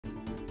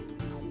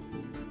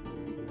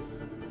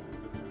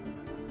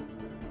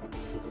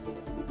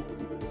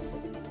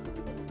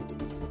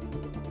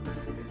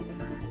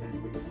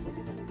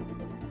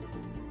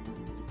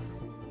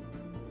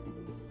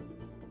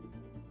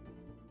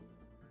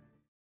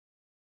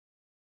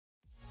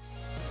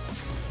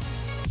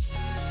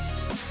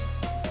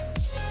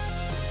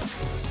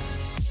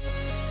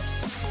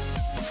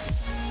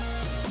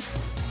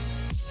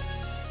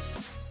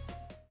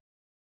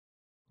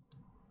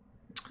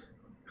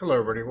Hello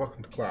everybody,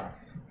 welcome to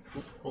class.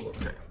 Hold on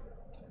a second.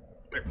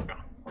 There we go.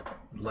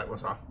 The light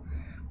was off.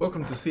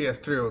 Welcome to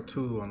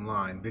CS302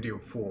 Online, Video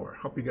 4.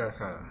 Hope you guys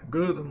had a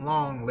good and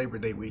long Labor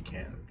Day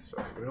weekend.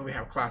 So we only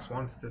have class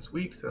once this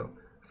week, so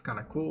it's kind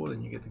of cool,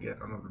 and you get to get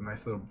another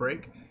nice little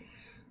break.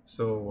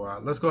 So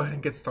let's go ahead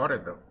and get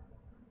started though.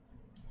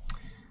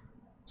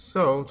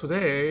 So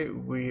today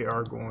we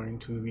are going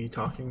to be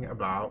talking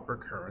about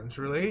recurrence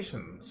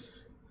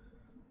relations.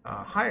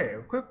 Hi,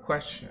 a quick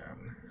question.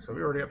 So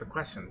we already have the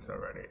questions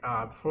already.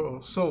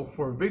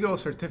 For big O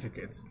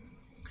certificates,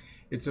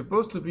 it's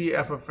supposed to be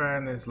f of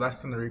n is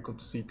less than or equal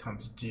to c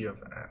times g of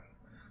n.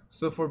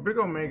 So for big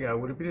omega,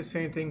 would it be the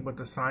same thing but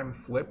the sign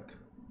flipped?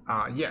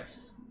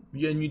 Yes.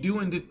 And you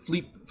do indeed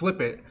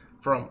flip it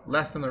from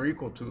less than or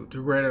equal to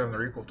greater than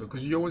or equal to,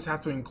 because you always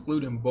have to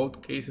include in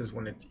both cases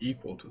when it's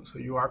equal to. So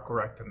you are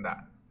correct in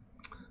that.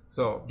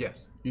 So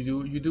yes,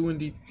 you do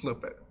indeed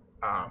flip it,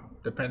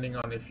 depending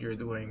on if you're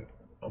doing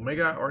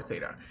omega or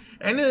theta,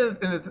 and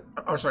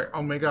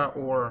omega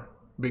or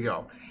big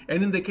O.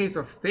 And in the case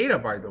of theta,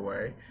 by the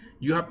way,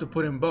 you have to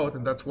put in both,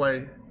 and that's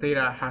why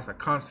theta has a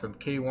constant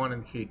k1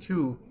 and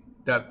k2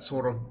 that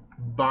sort of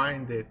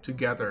bind it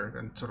together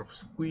and sort of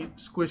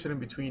squish it in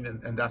between,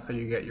 and that's how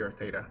you get your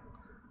theta.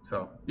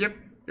 So yep,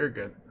 you're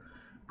good.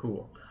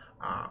 Cool.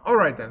 All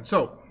right then.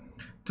 So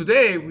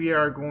today we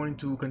are going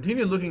to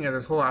continue looking at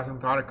this whole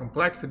asymptotic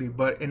complexity,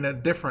 but in a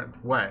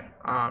different way.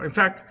 In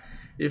fact,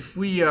 if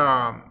we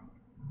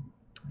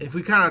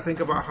kind of think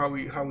about how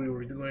we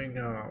were doing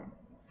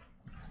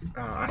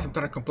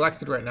asymptotic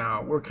complexity right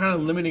now, we're kind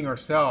of limiting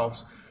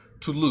ourselves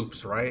to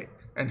loops, right?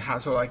 And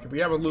so like if we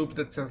have a loop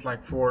that says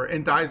like for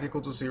int I is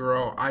equal to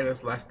 0, I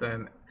is less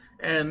than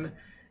n,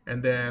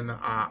 and then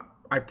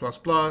I plus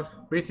plus,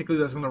 basically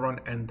that's going to run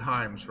n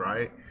times,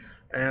 right?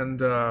 And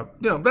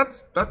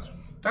that's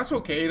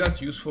okay, that's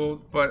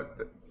useful,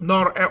 but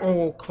not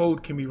all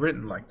code can be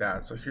written like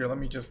that. So here, let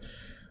me just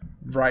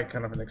write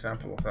kind of an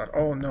example of that.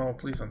 Oh no,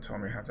 please don't tell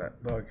me I have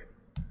that bug.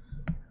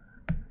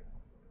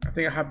 I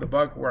think I have the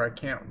bug where I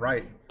can't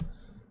write.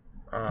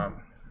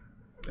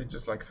 It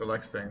just like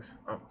selects things.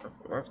 Oh,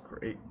 that's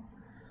great.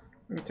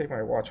 Let me take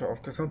my watch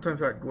off because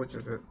sometimes that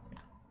glitches it.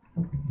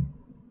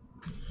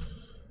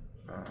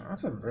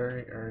 That's a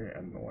very, very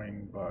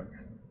annoying bug.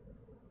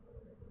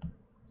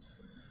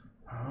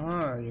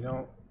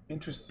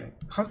 Interesting.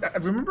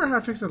 Remember how I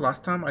fixed it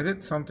last time? I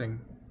did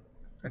something.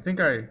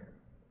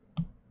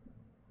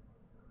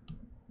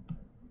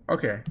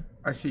 Okay,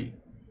 I see.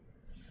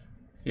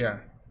 Yeah,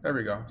 there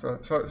we go. So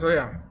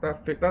yeah,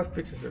 that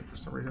fixes it for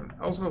some reason.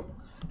 Also,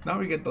 now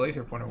we get the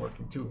laser pointer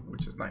working too,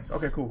 which is nice.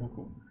 Okay,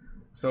 cool.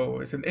 So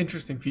it's an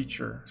interesting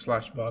feature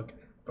 / bug.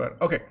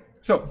 But okay,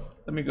 so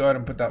let me go ahead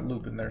and put that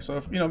loop in there. So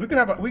if we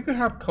could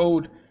have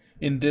code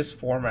in this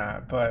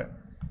format, but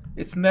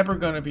it's never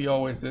going to be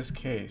always this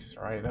case,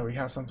 right? That we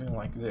have something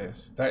like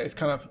this. That it's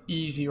kind of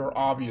easy or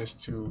obvious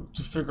to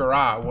figure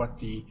out what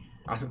the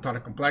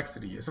asymptotic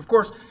complexity is. Of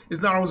course,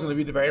 it's not always going to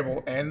be the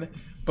variable n,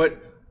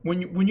 but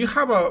when you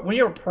have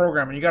a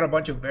program and you got a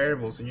bunch of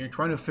variables and you're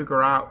trying to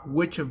figure out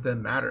which of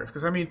them matters,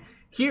 because I mean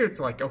here it's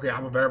like, okay, I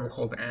have a variable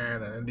called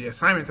n, and in the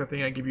assignments I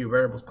think I give you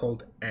variables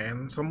called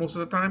n, so most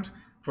of the times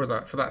for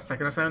that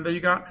second assignment that you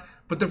got.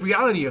 But the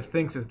reality of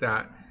things is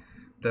that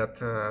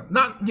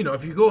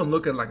if you go and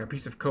look at like a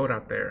piece of code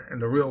out there in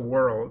the real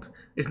world,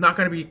 it's not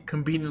going to be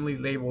conveniently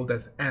labeled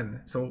as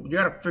n. So you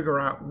got to figure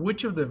out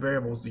which of the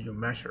variables do you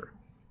measure.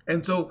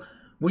 And so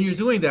when you're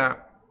doing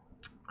that,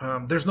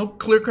 there's no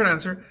clear-cut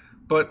answer,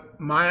 but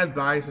my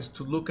advice is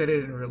to look at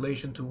it in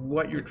relation to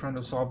what you're trying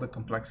to solve the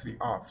complexity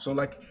of. So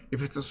like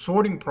if it's a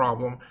sorting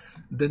problem,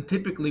 then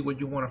typically what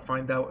you want to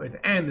find out at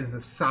the end is the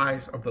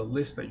size of the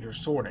list that you're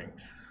sorting.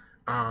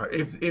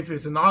 If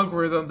it's an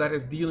algorithm that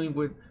is dealing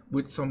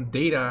with some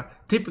data,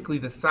 typically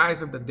the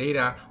size of the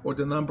data or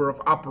the number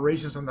of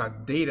operations on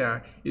that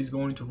data is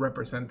going to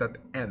represent that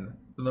n,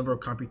 the number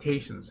of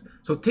computations.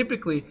 So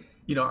typically,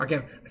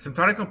 again,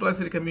 asymptotic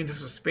complexity can be in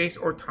terms of space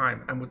or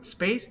time, and with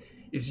space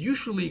is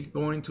usually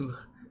going to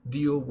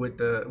deal with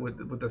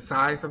the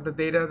size of the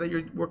data that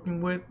you're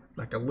working with,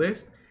 like a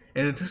list.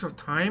 And in terms of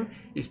time,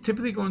 it's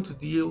typically going to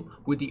deal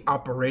with the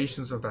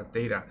operations of that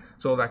data.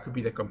 So that could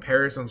be the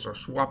comparisons or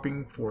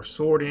swapping for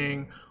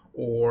sorting,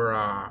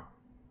 or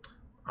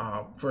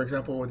for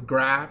example, with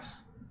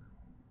graphs,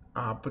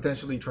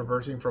 potentially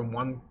traversing from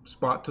one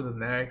spot to the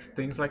next,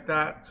 things like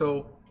that.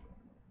 So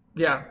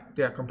yeah,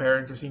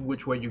 comparing to seeing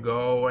which way you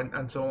go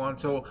and so on.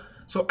 So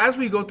as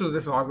we go through the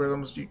different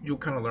algorithms, you'll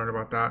kind of learn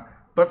about that.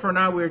 But for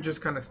now, we're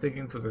just kind of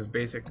sticking to this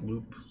basic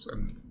loops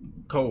and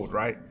code,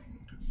 right?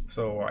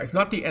 So it's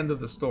not the end of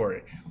the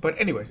story. But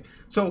anyways,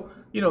 so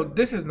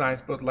this is nice.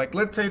 But like,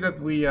 let's say that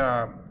we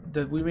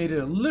made it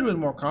a little bit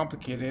more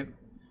complicated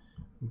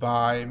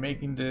by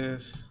making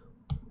this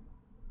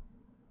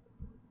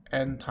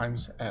n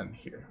times n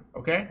here.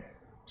 Okay.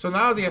 So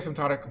now the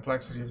asymptotic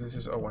complexity of this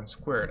is O1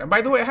 squared. And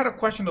by the way, I had a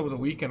question over the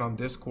weekend on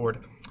Discord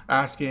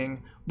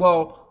asking,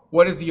 well,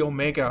 what is the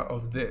omega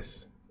of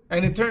this?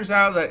 And it turns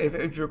out that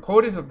if your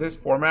code is of this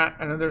format,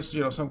 and then there's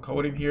some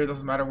code in here, it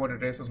doesn't matter what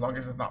it is as long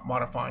as it's not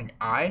modifying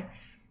I,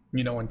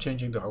 and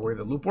changing the way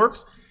the loop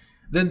works,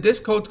 then this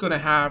code's going to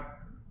have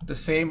the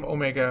same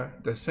omega,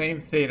 the same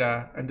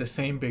theta, and the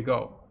same big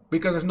O.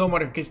 Because there's no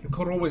modification. The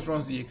code always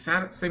runs the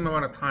exact same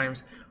amount of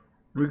times,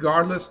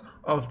 regardless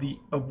of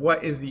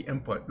what is the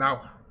input.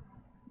 Now,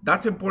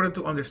 that's important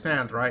to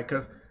understand, right?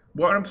 Because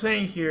what I'm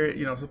saying here,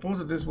 suppose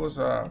that this was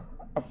a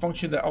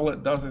function that all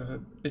it does is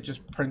it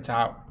just prints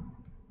out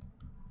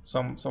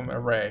some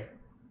array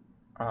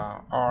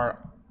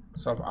r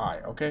sub I.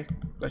 Okay,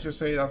 let's just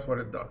say that's what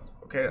it does.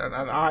 Okay, and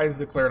I is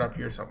declared up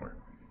here somewhere.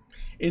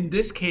 In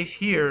this case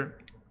here,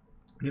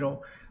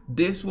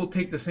 this will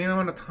take the same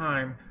amount of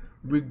time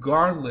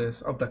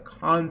regardless of the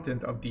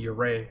content of the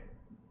array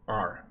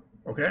R.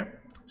 Okay,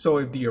 so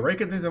if the array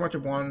contains a bunch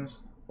of 1s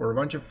or a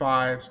bunch of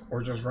 5s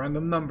or just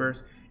random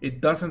numbers,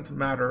 it doesn't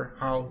matter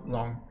how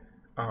long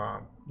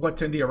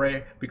what's in the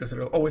array, because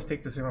it'll always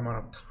take the same amount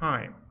of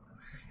time.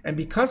 And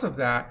because of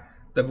that,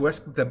 the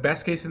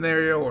best case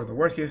scenario or the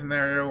worst case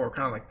scenario, or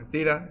kind of like the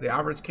theta, the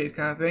average case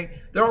kind of thing,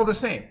 they're all the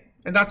same,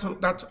 and that's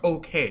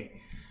okay.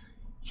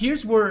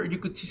 Here's where you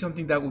could see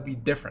something that would be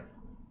different.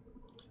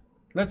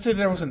 Let's say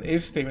there was an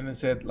if statement that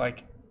said,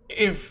 like,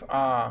 if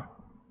I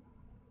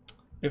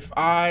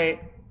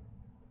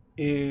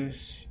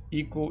is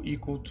equal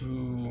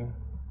to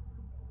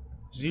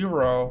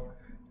 0,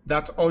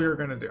 that's all you're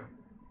gonna do.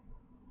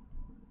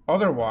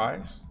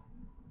 Otherwise,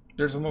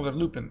 there's another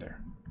loop in there.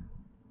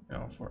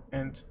 For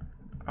int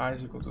I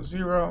is equal to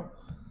 0.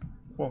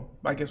 Well,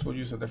 I guess we'll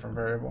use a different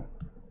variable.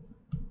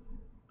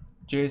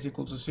 J is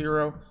equal to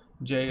 0.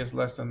 J is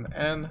less than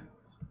n.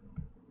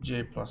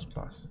 J plus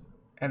plus.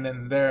 And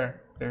then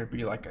there'd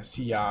be like a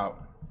C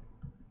out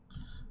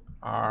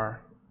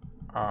R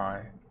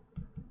I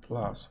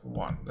plus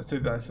 1. Let's say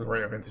that's the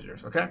array of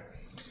integers, okay?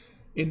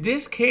 In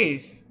this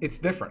case, it's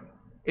different.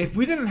 If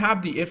we didn't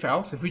have the if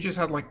else, if we just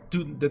had like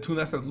the two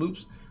nested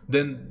loops,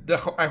 then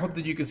I hope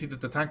that you can see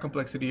that the time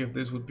complexity of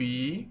this would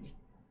be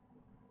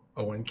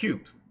O(n)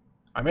 cubed.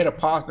 I made a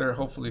pause there,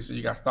 hopefully, so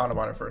you guys thought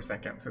about it for a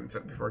second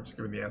before just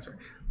giving the answer.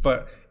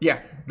 But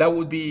yeah, that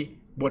would be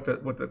what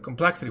the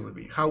complexity would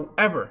be.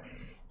 However,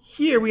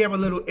 here we have a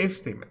little if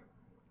statement.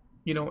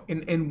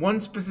 In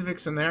one specific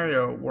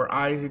scenario where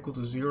I is equal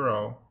to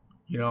 0,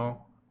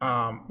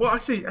 well,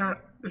 actually,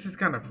 this is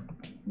kind of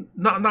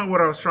not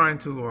what I was trying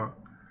to,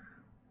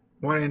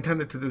 what I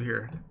intended to do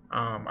here.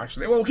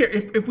 Actually, well, okay,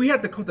 if we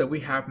had the code that we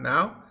have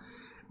now,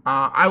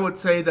 I would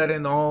say that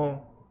in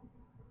all,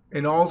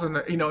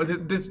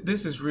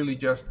 this is really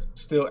just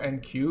still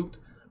n cubed.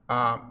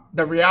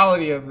 The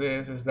reality of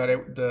this is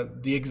that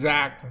the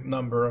exact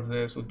number of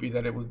this would be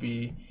that it would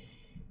be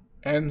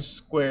n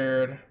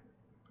squared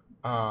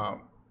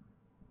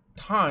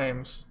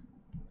times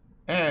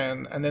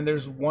n, and then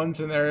there's one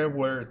scenario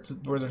where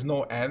there's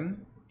no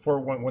n for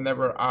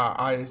whenever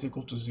I is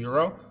equal to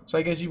 0. So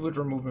I guess you would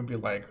remove and be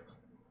like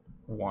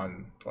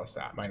 1 plus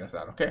that minus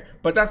that. Okay,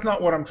 but that's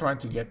not what I'm trying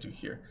to get to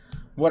here.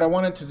 What I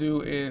wanted to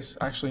do is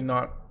actually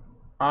not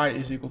I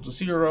is equal to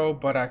 0,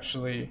 but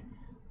actually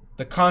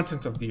the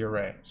contents of the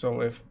array. So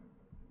if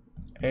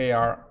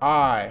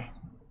ARI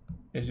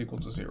is equal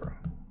to 0,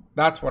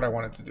 that's what I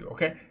wanted to do.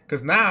 Okay,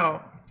 because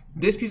now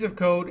this piece of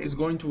code is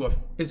going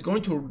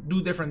to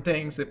do different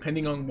things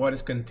depending on what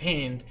is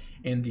contained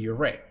in the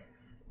array.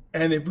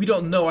 And if we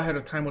don't know ahead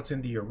of time what's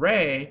in the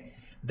array,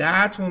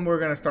 that's when we're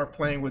going to start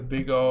playing with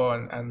big O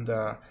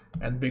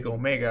and big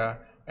omega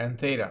and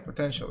theta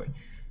potentially.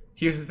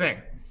 Here's the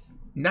thing.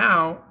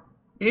 Now,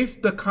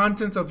 if the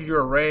contents of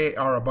your array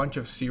are a bunch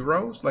of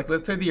zeros, like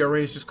let's say the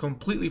array is just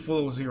completely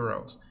full of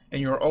zeros,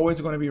 and you're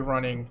always going to be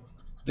running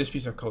this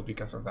piece of code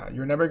because of that.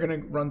 You're never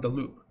going to run the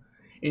loop.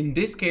 In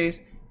this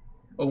case,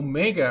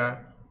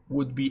 omega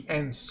would be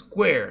n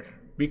squared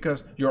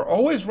because you're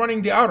always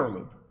running the outer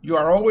loop. You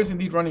are always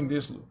indeed running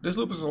this loop. This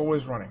loop is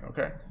always running,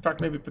 okay? In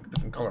fact, maybe pick a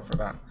different color for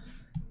that.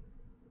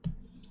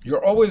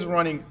 You're always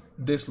running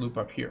this loop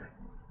up here,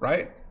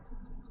 right?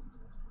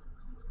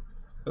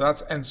 So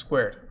that's n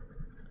squared.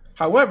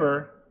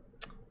 However,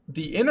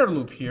 the inner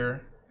loop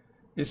here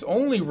is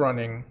only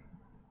running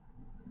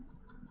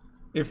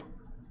if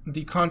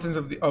the contents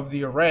of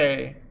the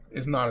array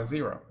is not a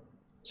 0.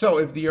 So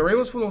if the array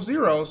was full of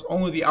zeros,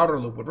 only the outer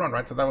loop would run,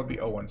 right? So that would be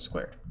O(n)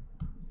 squared.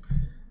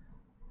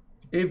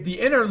 If the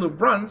inner loop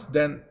runs,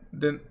 then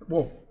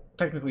well,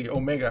 technically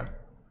omega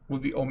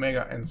would be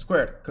omega n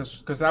squared,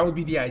 because that would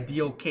be the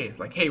ideal case.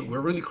 Like, hey,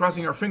 we're really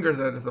crossing our fingers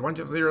that there's a bunch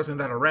of zeros in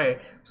that array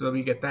so that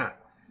we get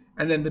that.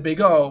 And then the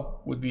big O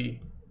would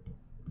be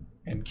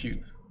n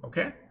cubed,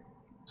 okay?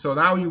 So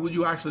now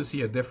you actually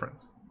see a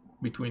difference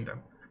between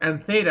them.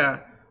 And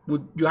theta,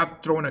 you have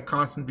to throw in a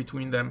constant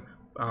between them.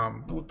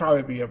 It would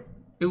probably be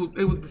it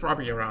would be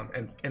probably around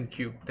n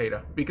cubed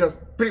theta, because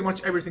pretty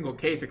much every single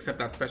case except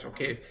that special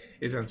case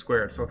is n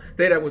squared. So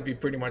theta would be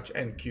pretty much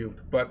n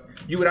cubed, but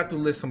you would have to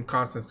list some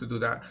constants to do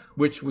that,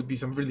 which would be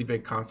some really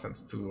big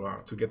constants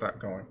to get that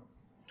going.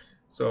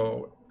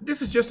 So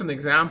this is just an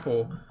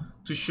example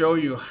to show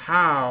you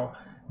how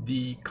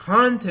the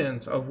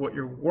contents of what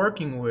you're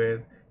working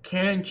with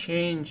can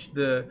change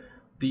the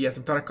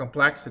asymptotic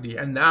complexity,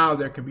 and now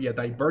there can be a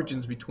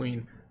divergence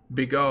between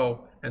big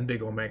O and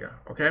big omega,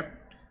 okay?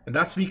 And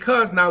that's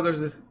because now there's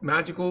this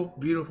magical,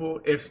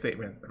 beautiful if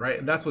statement, right?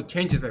 And that's what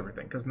changes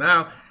everything, because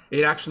now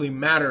it actually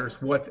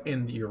matters what's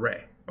in the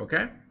array,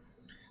 okay?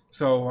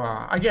 So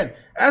again,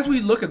 as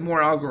we look at more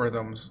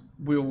algorithms,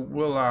 we'll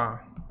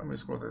let me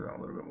scroll this down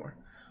a little bit more.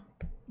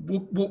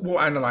 We'll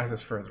analyze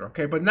this further,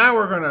 okay? But now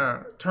we're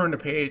gonna turn the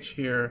page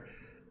here,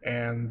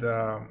 and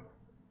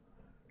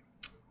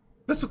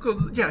let's look.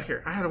 Yeah,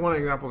 here I had one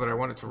example that I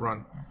wanted to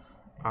run.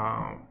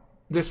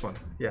 This one,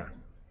 yeah.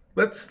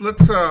 Let's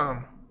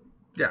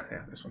yeah,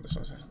 this one.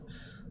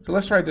 So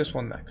let's try this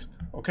one next,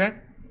 okay?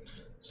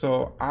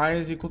 So I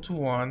is equal to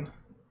 1.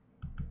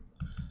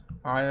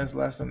 I is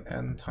less than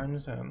n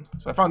times n.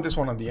 So I found this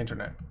one on the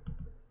internet,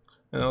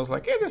 and I was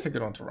like, yeah, that's a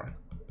good one to run.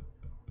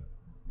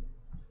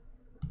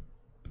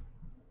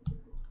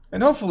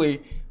 And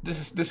hopefully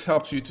this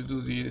helps you to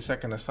do the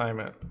second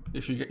assignment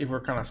if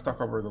we're kind of stuck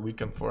over the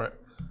weekend for it,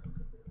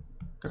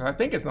 because I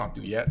think it's not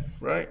due yet,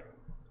 right?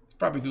 It's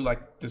probably due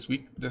like this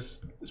week.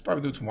 It's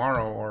probably due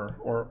tomorrow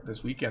or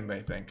this weekend,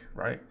 I think,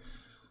 right?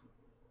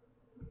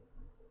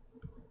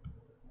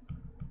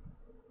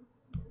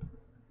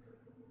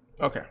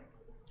 Okay,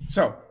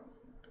 so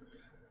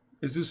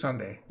it's due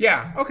Sunday.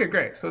 Yeah. Okay,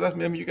 great. So that's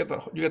maybe you get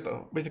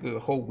the basically the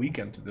whole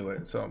weekend to do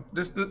it. So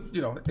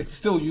it's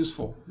still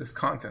useful, this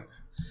content.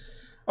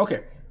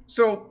 Okay,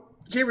 so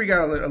here we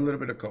got a little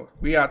bit of code.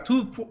 We got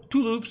two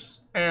loops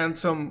and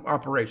some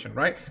operation,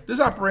 right? This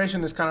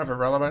operation is kind of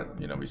irrelevant.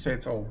 We say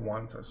it's O of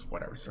 1, so it's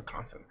whatever, it's a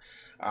constant.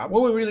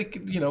 What we really,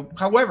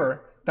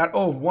 however, that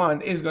O of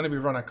 1 is going to be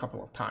run a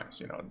couple of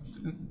times.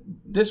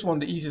 This one,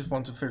 the easiest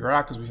one to figure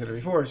out, because we said it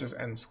before, is just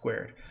n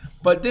squared.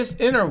 But this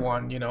inner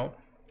one,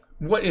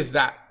 what is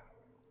that?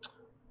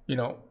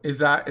 Is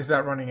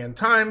that running n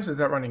times? Is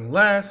that running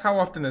less? How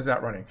often is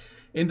that running?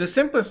 In the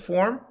simplest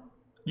form,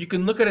 you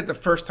can look at it the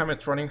first time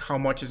it's running, how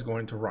much is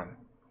going to run.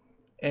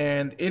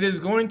 And it is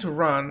going to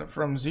run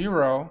from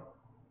 0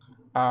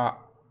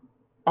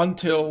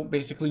 until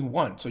basically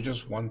 1, so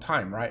just one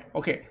time, right?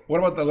 Okay, what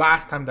about the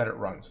last time that it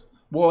runs?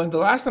 Well, in the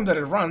last time that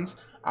it runs,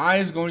 I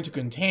is going to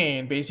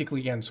contain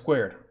basically n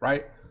squared,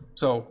 right?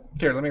 So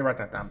here, let me write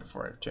that down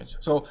before I change.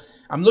 So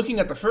I'm looking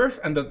at the first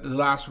and the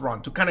last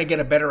run to kind of get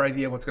a better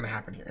idea of what's going to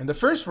happen here. In the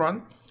first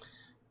run,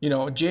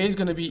 j is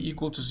going to be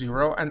equal to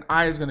 0 and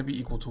I is going to be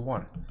equal to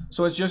 1.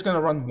 So it's just going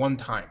to run one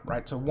time,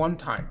 right? So one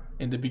time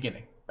in the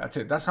beginning. That's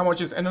it. That's how much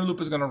this inner loop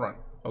is going to run,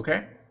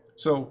 okay?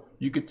 So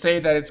you could say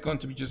that it's going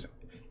to be just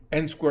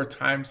n squared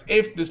times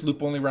if this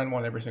loop only ran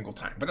one every single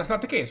time. But that's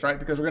not the case, right?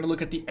 Because we're going to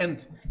look at the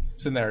end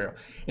scenario.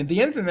 In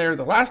the end scenario,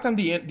 the last time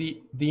the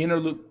inner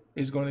loop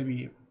is going to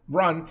be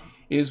run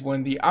is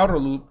when the outer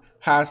loop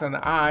has an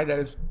I that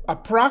is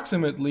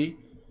approximately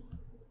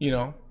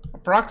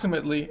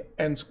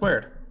n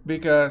squared,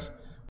 because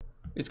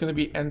it's going to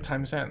be n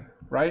times n,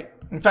 right?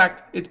 In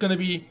fact, it's going to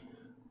be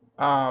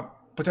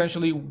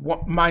potentially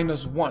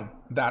minus 1,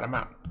 that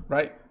amount,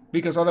 right?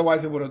 Because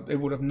otherwise it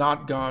would have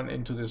not gone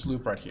into this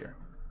loop right here,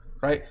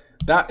 right?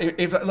 That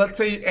if let's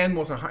say n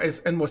was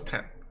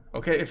 10,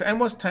 okay? If n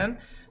was 10,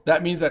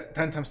 that means that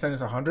 10 times 10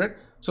 is 100.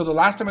 So the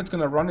last time it's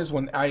going to run is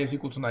when I is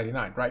equal to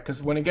 99, right?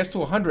 Because when it gets to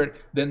 100,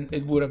 then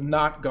it would have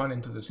not gone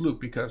into this loop,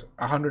 because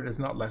 100 is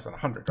not less than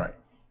 100, right?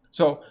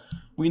 So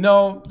we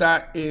know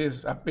that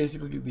is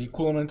basically the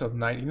equivalent of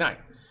 99.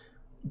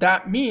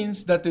 That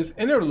means that this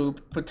inner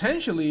loop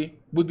potentially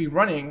would be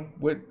running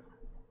with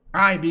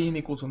I being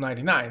equal to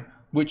 99,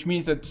 which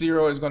means that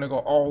 0 is going to go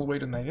all the way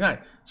to 99.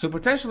 So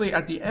potentially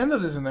at the end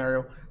of the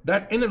scenario,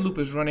 that inner loop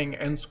is running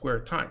n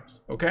squared times,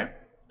 okay?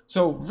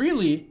 So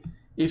really,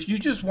 if you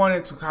just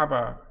wanted to have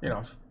a,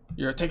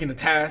 you're taking the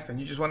test and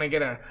you just want to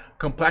get a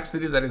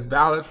complexity that is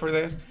valid for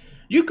this,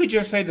 you could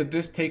just say that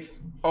this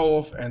takes O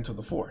of n to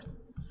the 4th.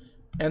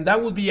 And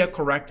that would be a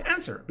correct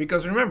answer,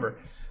 because remember,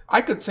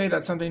 I could say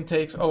that something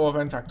takes O of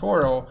n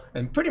factorial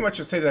and pretty much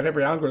just say that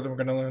every algorithm we're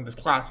going to learn in this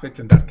class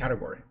fits in that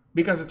category.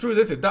 Because through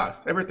this, it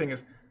does. Everything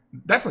is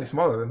definitely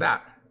smaller than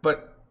that.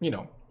 But,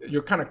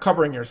 you're kind of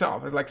covering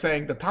yourself. It's like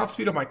saying the top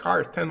speed of my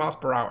car is 10 miles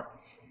per hour.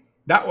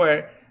 That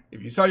way,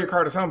 if you sell your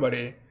car to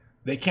somebody,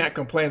 they can't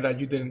complain that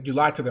you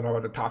lied to them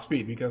about the top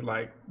speed, because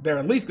they're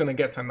at least going to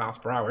get 10 miles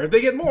per hour. If they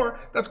get more,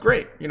 that's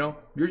great.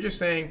 You're just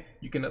saying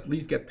you can at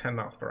least get 10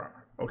 miles per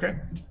hour. Okay?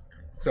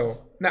 So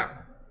now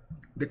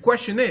the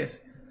question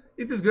is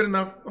this good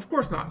enough? Of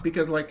course not,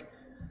 because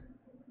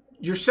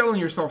you're selling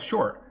yourself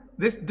short.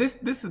 This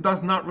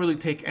does not really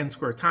take n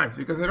squared times,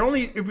 because it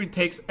only if it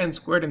takes n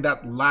squared in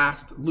that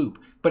last loop.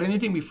 But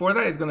anything before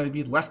that is going to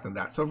be less than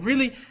that. So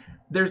really,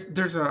 there's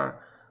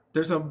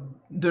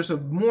a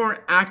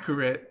more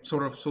accurate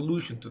sort of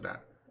solution to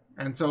that,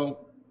 and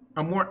so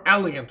a more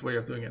elegant way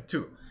of doing it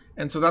too.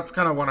 And so that's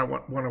kind of what I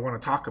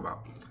want to talk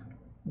about.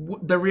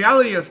 The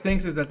reality of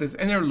things is that this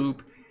inner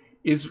loop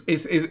is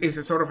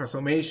a sort of a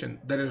summation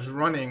that is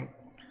running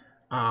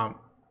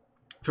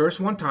first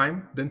one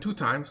time, then 2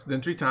 times,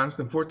 then 3 times,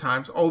 then 4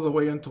 times, all the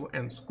way until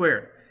n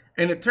squared.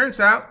 And it turns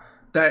out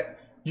that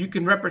you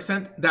can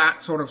represent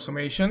that sort of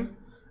summation.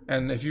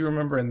 And if you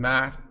remember in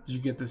math, you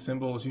get this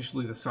symbol, it's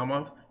usually the sum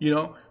of,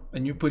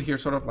 and you put here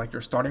sort of like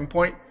your starting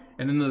point,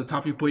 and then at the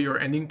top you put your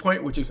ending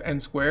point, which is n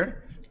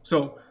squared.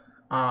 So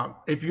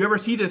if you ever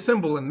see this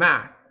symbol in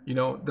math,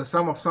 the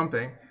sum of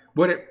something,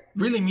 what it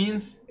really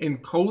means in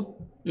code,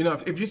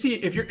 if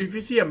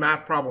you see a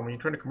math problem and you're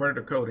trying to convert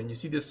it to code and you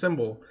see this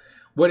symbol,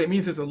 what it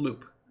means is a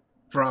loop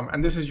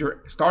and this is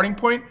your starting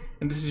point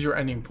and this is your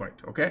ending point.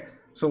 Okay,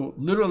 so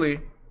literally,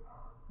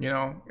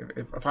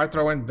 if I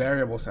throw in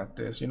variables at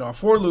this, a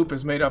for loop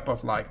is made up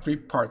of like 3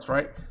 parts,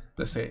 right?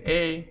 Let's say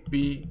A,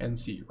 B, and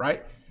C,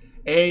 right?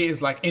 A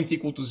is like int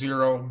equal to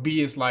 0,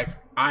 B is like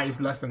I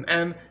is less than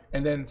n,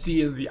 and then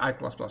C is the I++,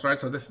 right?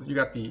 So this is, you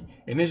got the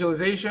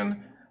initialization,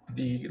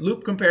 the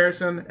loop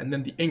comparison, and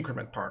then the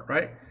increment part,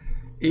 right?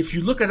 If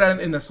you look at that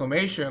in the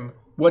summation,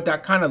 what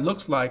that kind of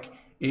looks like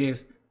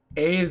is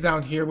A is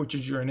down here, which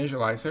is your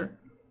initializer.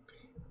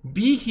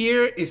 B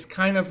here is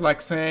kind of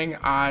like saying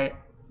I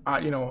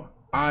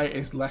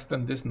is less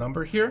than this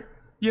number here,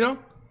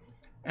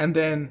 and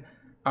then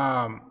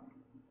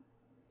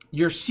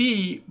your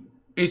C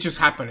is just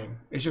happening.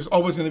 It's just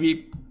always going to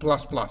be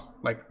plus plus,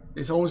 like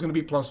it's always going to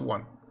be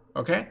 +1.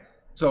 Okay,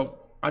 so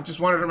I just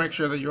wanted to make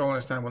sure that you all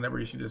understand whenever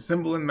you see this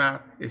symbol in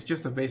math, it's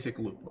just a basic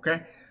loop.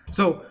 Okay,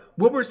 so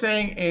what we're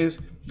saying is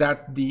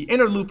that the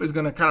inner loop is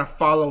going to kind of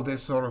follow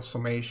this sort of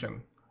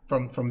summation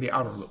from the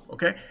outer loop.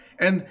 Okay,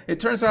 and it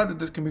turns out that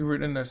this can be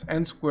written as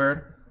n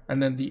squared,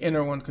 and then the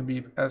inner one can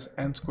be as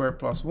n squared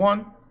plus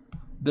 1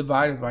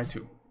 divided by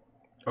 2.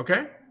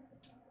 Okay,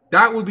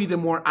 that would be the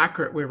more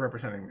accurate way of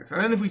representing this.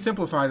 And then if we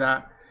simplify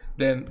that,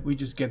 then we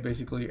just get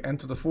basically n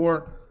to the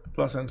 4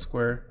 plus n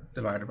squared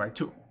divided by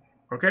 2.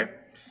 Okay,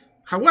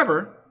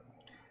 however,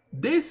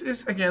 this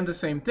is again the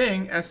same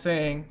thing as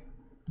saying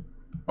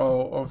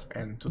O of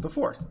n to the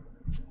 4th.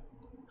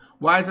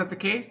 Why is that the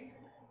case?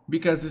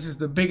 Because this is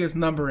the biggest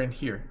number in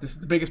here. This is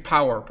the biggest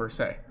power per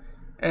se.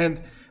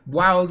 And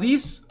while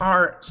these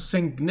are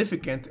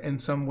significant in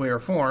some way or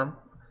form,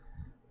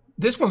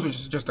 this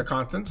one's just a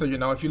constant. So,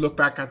 if you look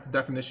back at the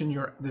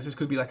definition, this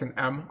could be like an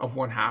m of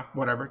 1/2,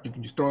 whatever. You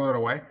can just throw that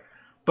away.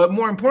 But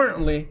more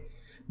importantly,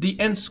 the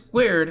n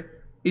squared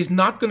is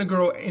not going to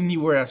grow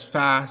anywhere as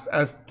fast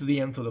as to the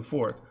n to the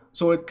 4th.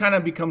 So it kind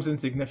of becomes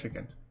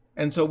insignificant.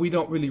 And so we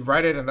don't really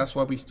write it, and that's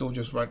why we still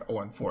just write O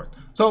n 4th.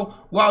 So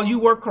while you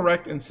were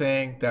correct in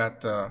saying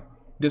that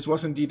this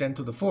was indeed n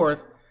to the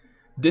 4th,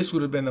 this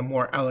would have been a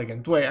more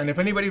elegant way. And if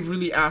anybody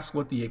really asked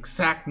what the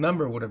exact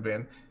number would have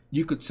been,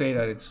 you could say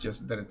that it's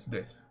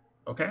this.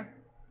 Okay?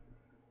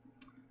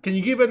 Can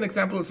you give an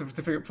example of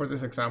certificate for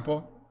this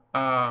example?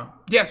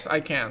 Yes,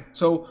 I can.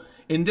 So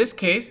in this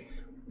case,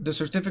 the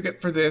certificate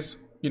for this,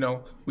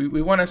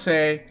 we want to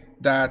say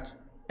that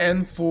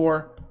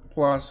n4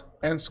 plus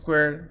n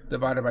squared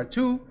divided by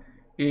 2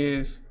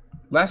 is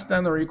less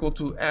than or equal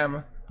to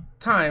m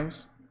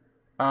times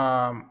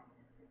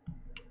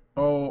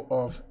O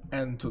of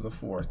n to the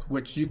 4th,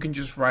 which you can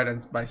just write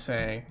it by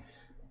saying,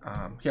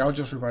 here, I'll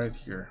just rewrite it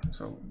here.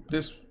 So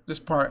this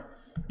part,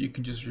 you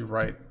can just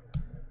rewrite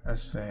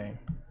as saying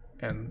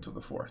n to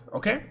the 4th,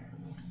 okay?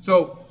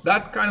 So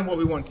that's kind of what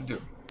we want to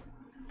do,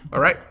 all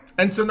right?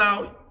 And so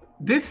now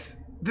this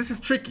is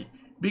tricky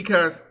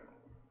because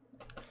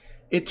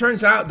it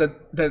turns out that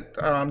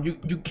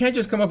you can't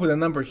just come up with a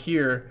number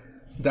here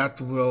that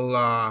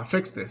will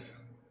fix this,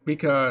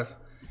 because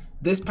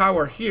this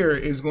power here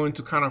is going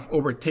to kind of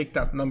overtake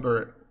that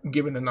number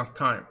given enough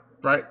time,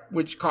 right?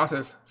 Which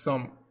causes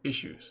some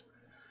issues.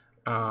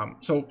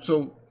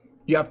 So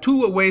you have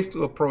 2 ways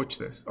to approach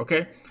this,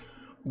 okay?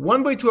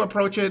 One way to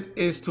approach it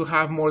is to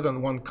have more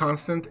than one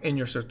constant in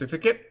your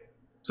certificate.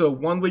 So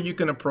one way you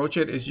can approach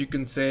it is you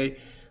can say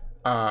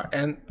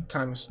n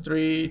times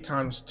 3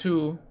 times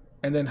 2,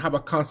 and then have a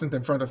constant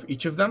in front of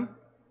each of them.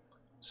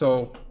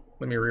 So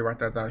let me rewrite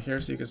that down here.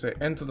 So you can say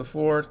n to the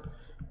 4th,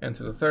 n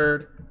to the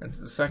 3rd, n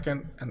to the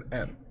 2nd, and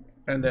n.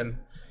 And then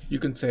you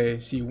can say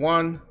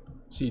C1,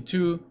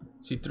 C2,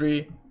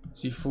 C3,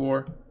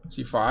 C4,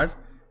 C5,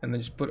 and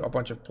then just put a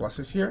bunch of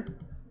pluses here.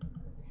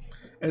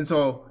 And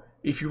so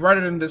if you write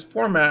it in this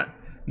format,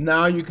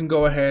 now you can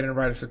go ahead and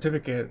write a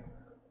certificate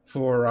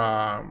for,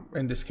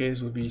 in this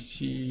case would be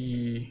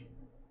C1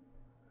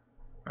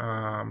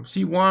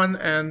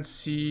 and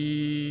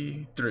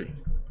C3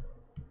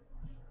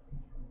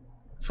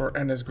 for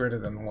n is greater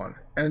than 1,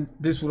 and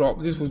this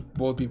would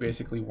both be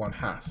basically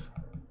 1/2,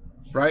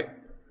 right?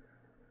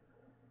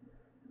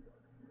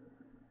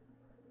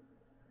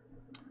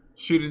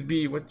 Should it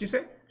be, what did you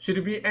say? Should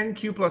it be n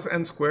cubed plus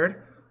n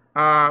squared?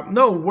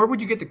 No, where would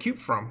you get the cube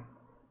from?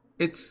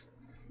 This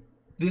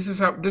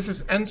is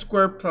n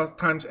squared plus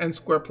times n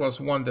squared plus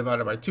 1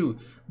 divided by 2.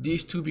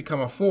 These two become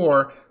a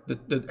 4. The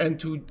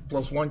n2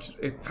 plus 1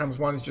 times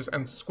 1 is just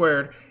n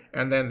squared,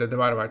 and then the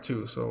divided by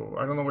 2. So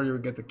I don't know where you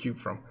would get the cube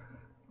from.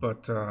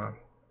 But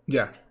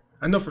yeah,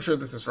 I know for sure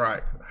this is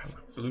right.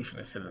 The solution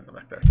is hidden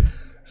back there.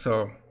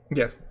 So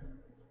yes.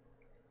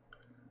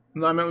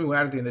 No, I meant we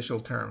added the initial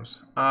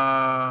terms.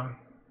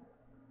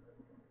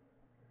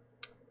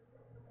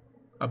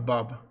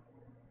 above.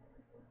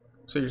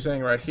 So you're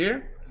saying right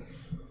here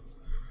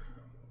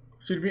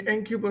should be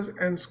n cubed plus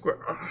n squared.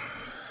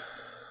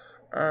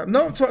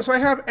 No, so I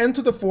have n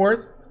to the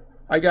fourth.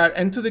 I got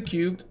n to the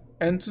cubed,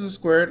 n to the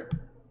squared,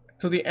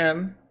 to the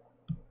n,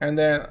 and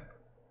then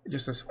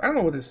just this. I don't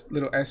know what this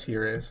little s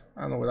here is.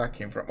 I don't know where that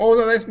came from. Oh,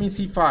 no, that's means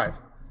C5.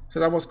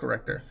 So that was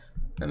correct there.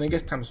 And I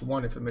guess times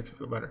 1 if it makes it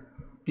feel better.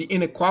 The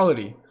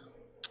inequality.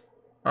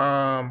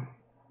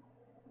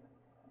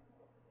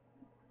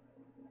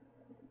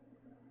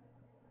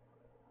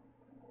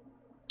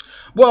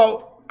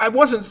 Well, I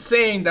wasn't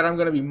saying that I'm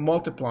going to be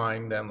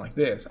multiplying them like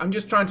this. I'm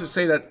just trying to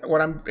say that what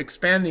I'm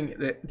expanding,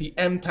 the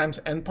m times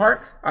n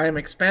part, I am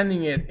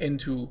expanding it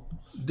into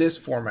this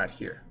format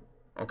here.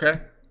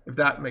 Okay? If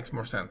that makes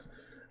more sense.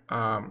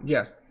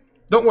 Yes.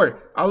 Don't worry.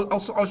 I'll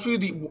show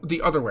you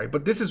the other way.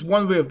 But this is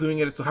one way of doing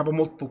it, is to have a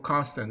multiple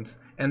constants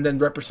and then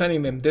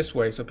representing them this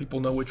way so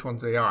people know which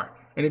ones they are.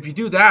 And if you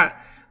do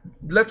that,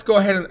 let's go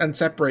ahead and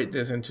separate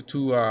this into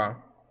two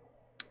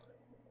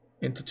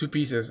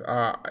pieces.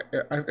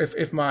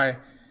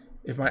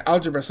 If my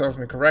algebra serves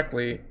me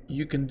correctly,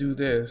 you can do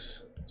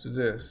this to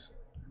this,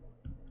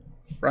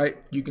 right?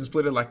 You can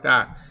split it like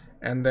that,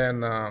 and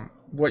then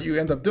what you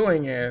end up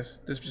doing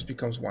is this just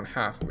becomes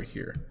 1/2 over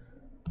here,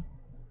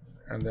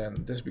 and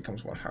then this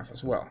becomes 1/2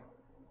 as well.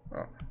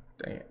 Oh,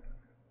 dang it!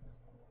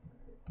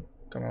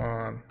 Come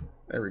on,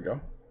 there we go.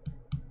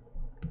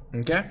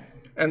 Okay,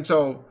 and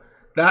so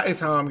that is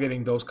how I'm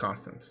getting those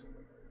constants,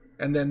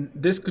 and then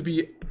this could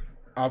be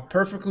a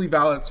perfectly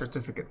valid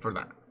certificate for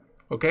that.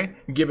 Okay,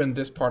 given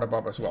this part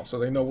above as well, so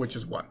they know which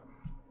is what.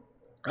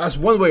 That's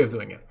one way of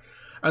doing it.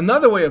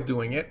 Another way of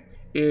doing it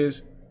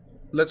is,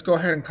 let's go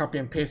ahead and copy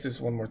and paste this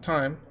one more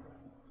time.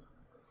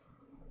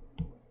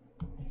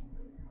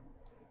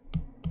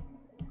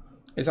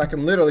 Is I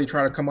can literally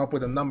try to come up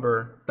with a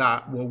number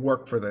that will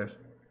work for this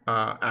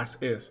as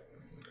is.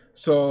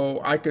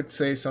 So I could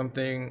say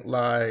something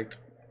like,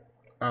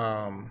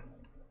 I'm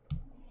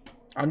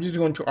just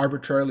going to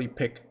arbitrarily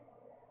pick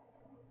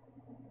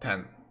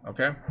 10,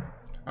 okay?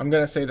 I'm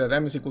going to say that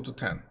m is equal to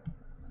 10.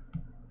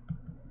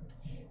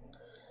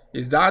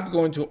 Is that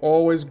going to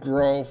always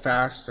grow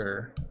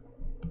faster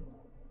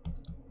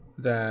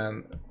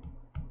than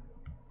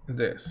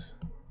this?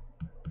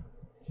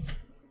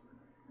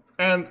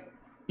 And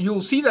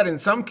you'll see that in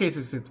some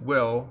cases it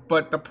will,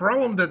 but the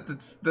problem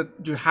that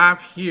you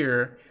have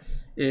here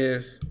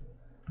is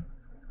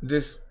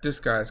this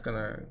guy is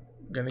gonna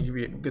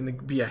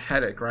be a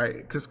headache, right?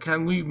 Because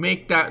can we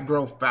make that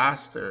grow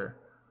faster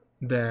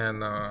than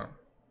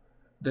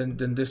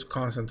this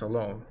constant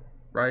alone,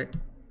 right?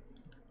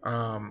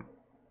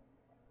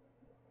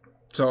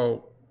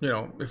 So you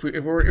know, if we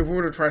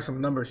were to try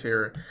some numbers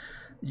here,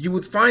 you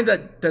would find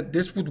that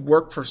this would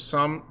work for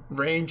some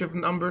range of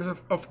numbers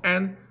of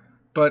n,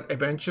 but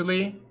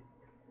eventually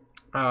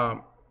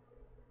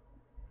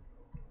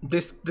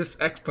this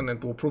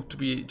exponent will prove to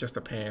be just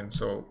a pain.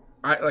 So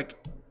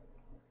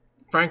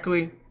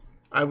frankly,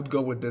 I would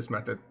go with this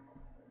method.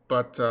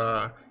 But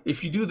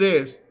if you do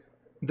this,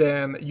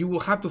 then you will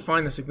have to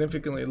find a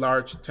significantly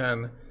large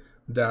 10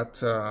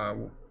 that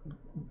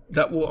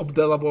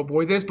will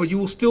avoid this, but you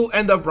will still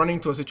end up running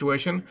to a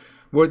situation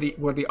where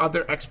the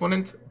other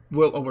exponent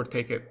will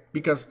overtake it,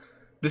 because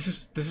this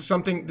is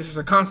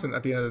a constant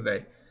at the end of the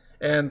day.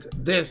 And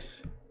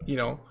this, you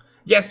know,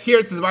 yes, here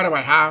it's divided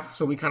by half,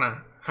 so we kind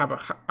of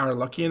are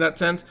lucky in that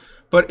sense.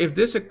 But if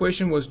this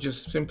equation was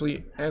just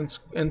simply n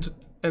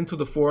to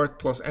the fourth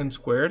plus n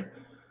squared,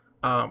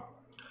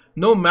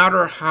 no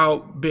matter how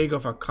big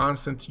of a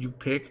constant you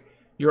pick,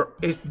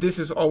 this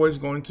is always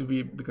going to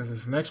be, because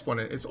it's an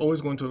exponent, it's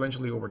always going to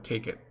eventually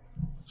overtake it.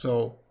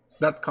 So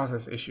that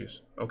causes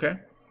issues, okay?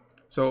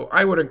 So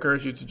I would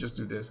encourage you to just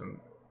do this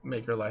and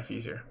make your life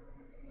easier.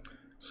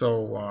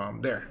 So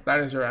that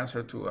is your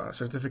answer to a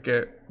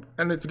certificate.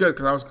 And it's good,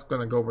 because I was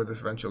going to go over this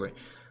eventually.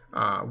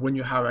 When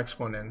you have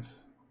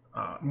exponents,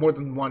 more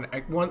than one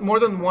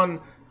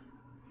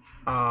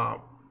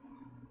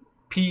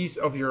piece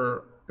of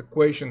your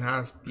equation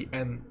has the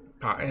n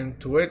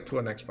to it, to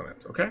an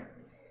exponent, okay?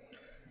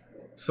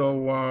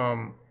 So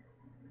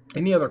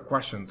any other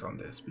questions on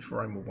this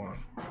before I move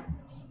on?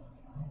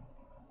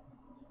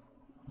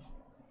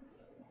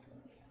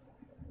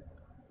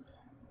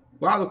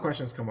 While the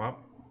questions come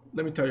up,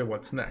 let me tell you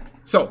what's next.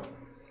 So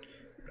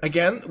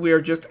again, we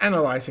are just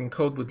analyzing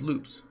code with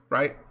loops,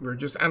 right? We're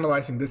just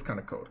analyzing this kind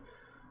of code.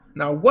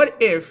 Now, what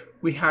if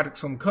we had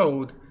some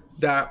code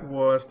that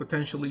was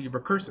potentially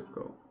recursive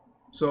code?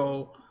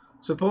 So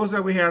suppose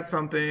that we had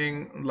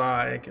something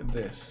like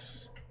this.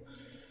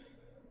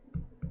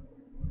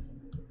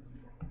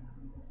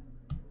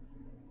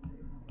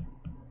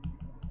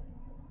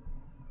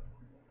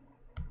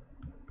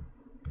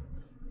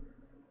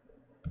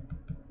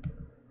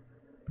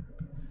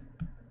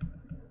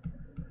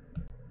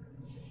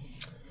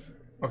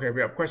 Okay,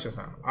 we have questions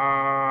now.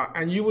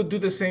 And you would do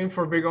the same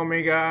for big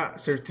omega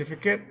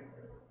certificate?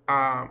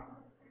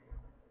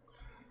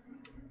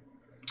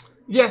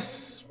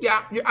 Yes,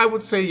 yeah, I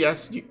would say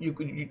yes. You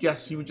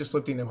would just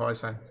flip the inequality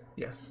sign.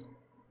 Yes,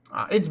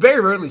 It's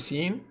very rarely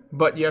seen,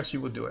 but yes, you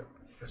would do it.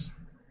 Yes.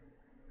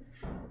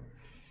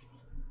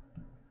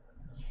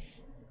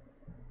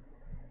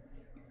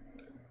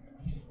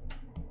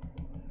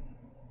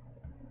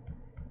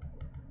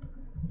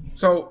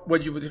 So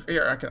what you would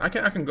here, I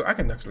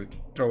can actually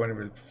throw in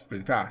really,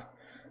 really fast.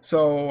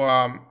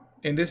 So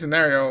in this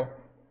scenario,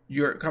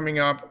 you're coming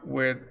up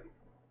with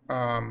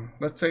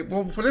let's say,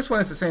 well, for this one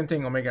it's the same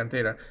thing, omega and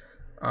theta,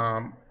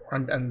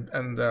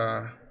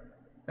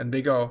 and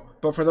big O.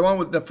 But for the one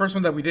with the first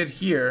one that we did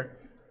here,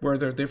 where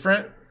they're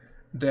different,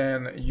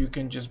 then you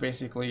can just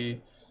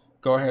basically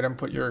go ahead and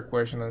put your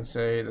equation and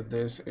say that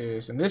this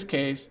is, in this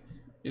case,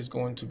 is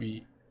going to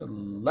be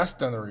less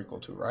than or equal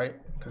to, right?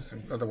 Because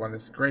the other one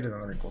is greater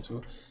than or equal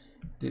to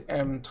the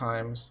m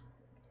times,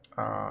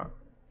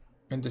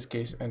 in this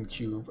case, n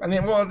cubed. And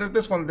then, well,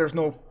 this one, there's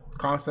no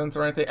constants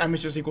or anything. M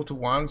is just equal to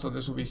 1, so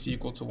this will be c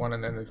equal to 1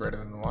 and n is greater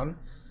than 1.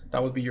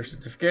 That would be your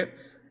certificate.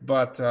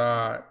 But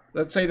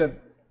let's say that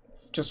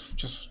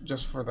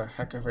just for the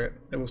heck of it,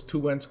 it was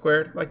 2n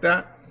squared like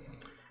that.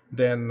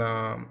 Then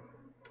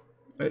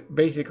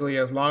basically,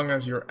 as long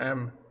as your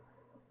m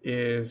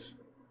is,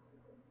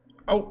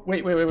 oh,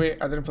 wait,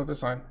 I didn't flip the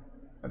sign.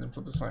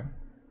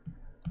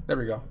 There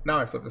we go. Now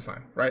I flip the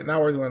sign, right?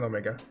 Now we're doing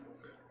omega.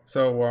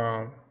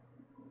 So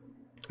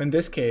in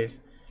this case,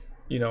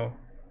 you know,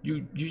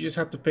 you just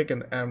have to pick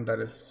an m that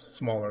is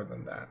smaller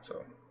than that.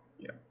 So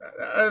yeah,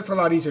 that's a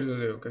lot easier to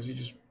do, because you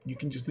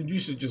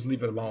should just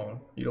leave it alone.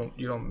 You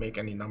don't make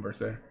any numbers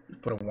there. You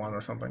put a 1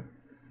 or something.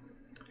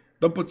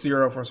 Don't put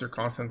 0 for your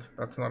constant.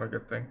 That's not a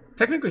good thing.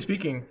 Technically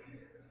speaking,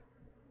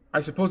 I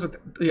suppose that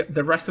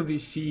the rest of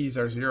these c's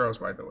are zeros,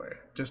 by the way.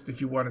 Just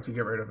if you wanted to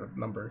get rid of the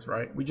numbers,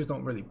 right? We just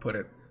don't really put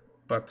it.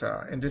 But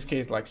in this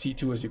case, like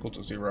c2 is equal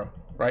to 0,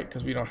 right?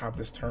 Because we don't have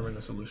this term in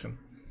the solution.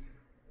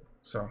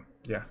 So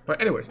yeah.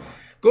 But anyways,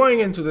 going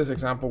into this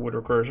example with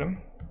recursion,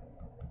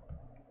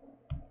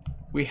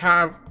 we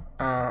have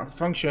a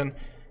function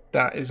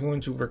that is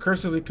going to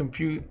recursively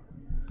compute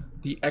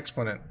the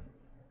exponent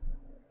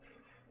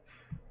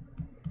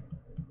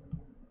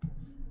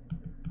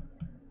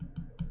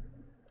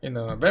in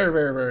a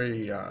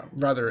very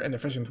rather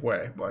inefficient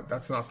way, but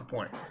that's not the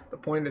point. The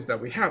point is that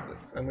we have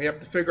this, and we have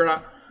to figure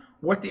out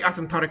what the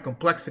asymptotic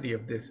complexity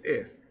of this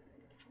is.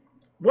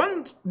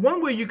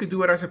 One way you could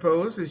do it, I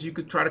suppose, is you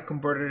could try to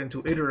convert it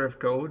into iterative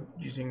code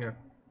using a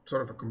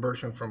sort of a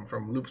conversion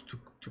from loops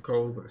to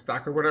code with a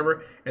stack or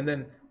whatever, and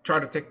then try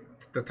to take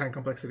the time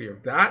complexity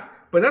of that.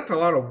 But that's a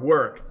lot of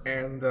work,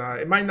 and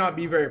it might not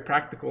be very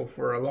practical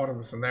for a lot of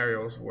the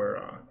scenarios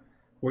where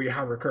you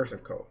have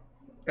recursive code.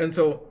 And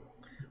so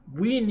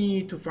we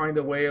need to find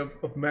a way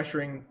of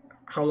measuring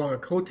how long a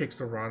code takes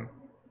to run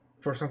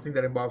for something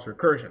that involves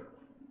recursion.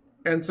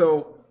 And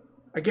so,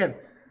 again,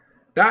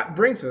 that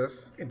brings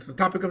us into the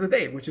topic of the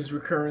day, which is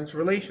recurrence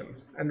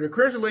relations. And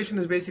recurrence relation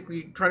is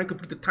basically trying to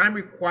compute the time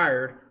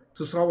required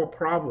to solve a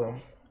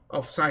problem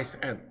of size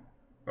n.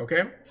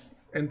 Okay?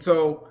 And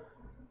so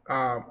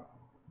a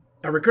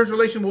recurrence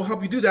relation will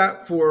help you do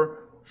that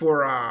for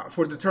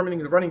determining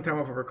the running time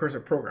of a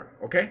recursive program.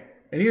 Okay?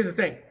 And here's the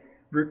thing.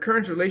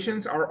 Recurrence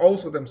relations are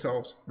also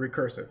themselves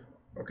recursive.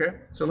 Okay?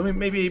 So let me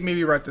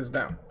maybe write this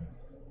down.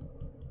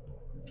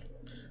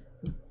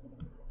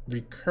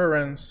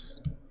 Recurrence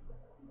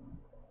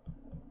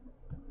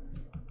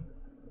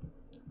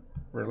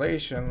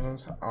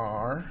relations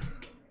are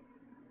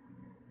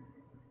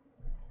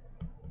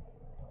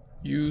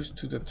used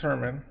to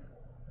determine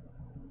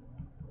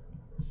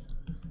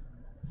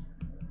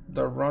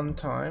the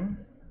runtime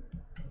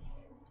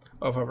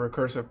of a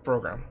recursive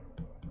program.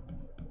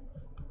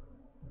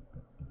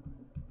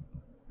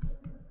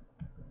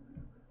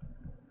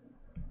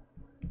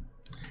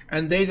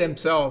 And they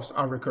themselves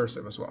are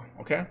recursive as well,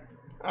 okay?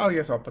 I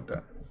guess I'll put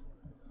that.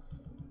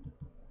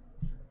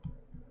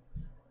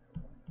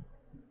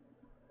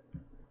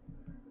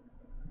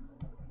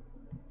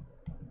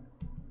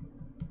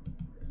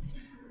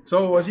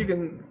 So as you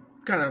can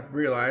kind of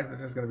realize,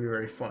 this is going to be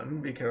very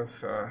fun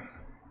because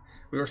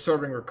we were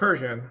serving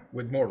recursion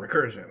with more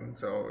recursion.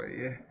 So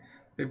yeah,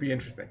 it'd be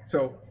interesting.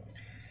 So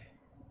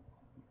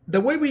the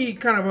way we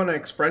kind of want to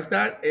express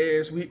that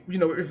is if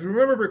you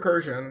remember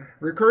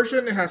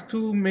recursion, it has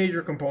two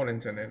major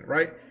components in it,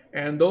 right?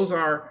 And those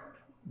are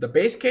the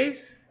base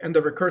case and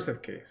the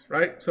recursive case,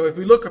 right? So if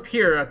we look up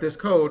here at this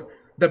code,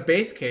 the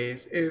base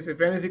case is if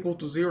n is equal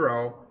to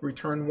 0,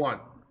 return 1.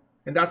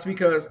 And that's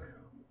because,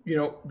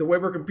 the way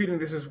we're computing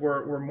this is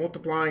we're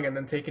multiplying and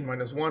then taking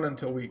 -1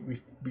 until we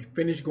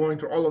finish going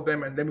through all of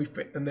them, and then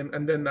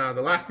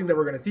the last thing that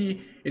we're going to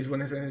see is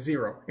when it's n is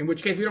 0. In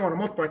which case we don't want to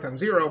multiply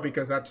times 0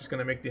 because that's just going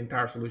to make the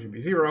entire solution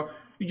be 0.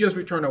 You just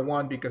return a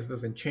 1 because it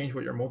doesn't change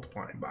what you're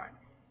multiplying by.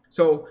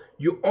 So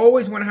you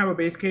always want to have a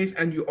base case,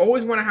 and you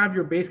always want to have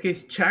your base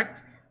case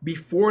checked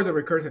before the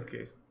recursive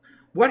case.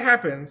 What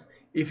happens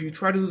if you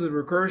try to do the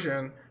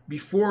recursion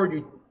before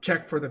you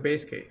check for the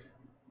base case?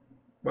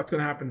 What's going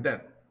to happen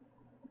then?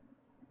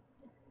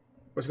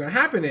 What's going to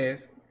happen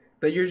is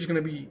that you're just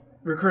going to be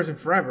recursing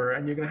forever,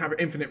 and you're going to have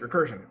infinite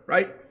recursion,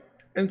 right?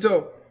 And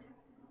so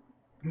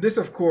This,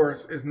 of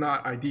course, is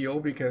not ideal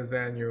because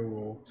then you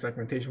will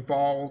segmentation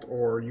fault,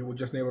 or you will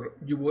just be able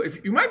to,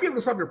 if you might be able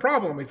to solve your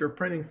problem if you're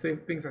printing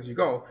things as you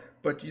go,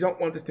 but you don't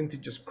want this thing to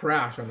just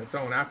crash on its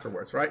own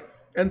afterwards, right?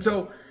 And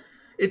so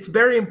it's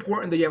very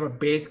important that you have a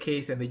base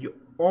case and that you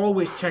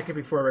always check it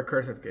before a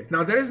recursive case.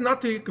 Now, that is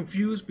not to get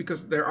confused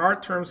because there are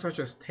terms such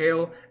as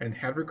tail and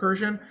head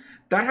recursion.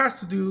 That has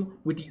to do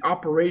with the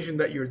operation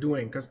that you're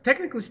doing, because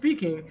technically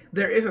speaking,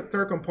 there is a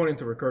third component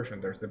to recursion.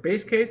 There's the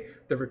base case,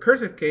 the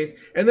recursive case,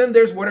 and then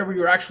there's whatever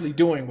you're actually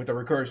doing with the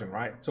recursion,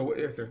 right? So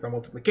if there's the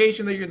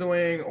multiplication that you're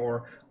doing,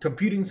 or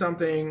computing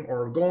something,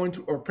 or going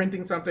to, or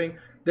printing something,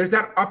 there's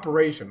that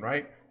operation,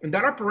 right? And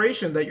that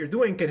operation that you're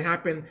doing can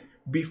happen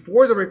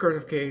before the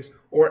recursive case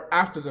or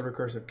after the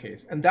recursive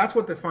case. And that's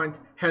what defines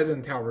head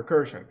and tail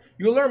recursion.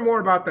 You'll learn more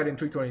about that in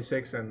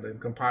 326 and in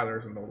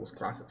compilers and all those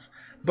classes.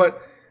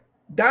 But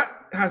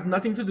that has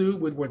nothing to do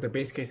with what the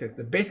base case is.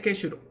 The base case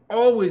should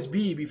always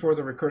be before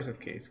the recursive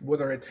case,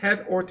 whether it's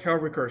head or tail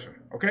recursion,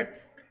 okay?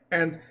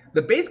 And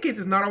the base case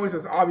is not always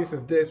as obvious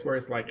as this, where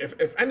it's like,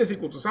 if n is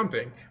equal to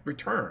something,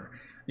 return.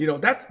 You know,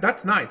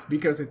 that's nice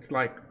because it's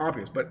like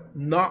obvious, but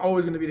not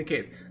always going to be the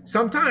case.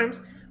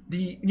 Sometimes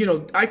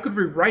I could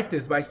rewrite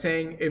this by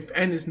saying if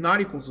n is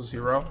not equal to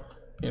 0,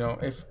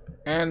 if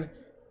n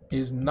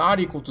is not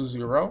equal to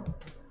 0,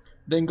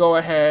 then go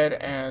ahead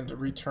and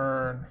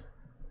return,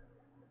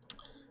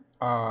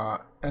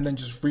 and then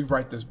just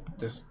rewrite this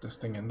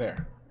thing in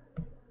there.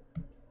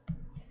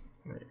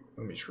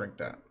 Let me shrink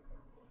that.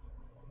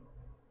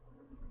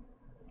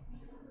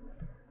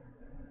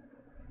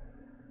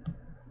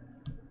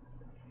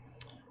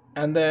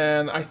 And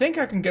then I think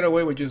I can get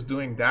away with just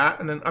doing that.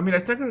 And then, I mean, I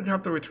technically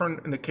have to return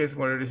in the case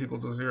when it is equal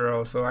to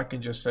 0. So I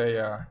can just say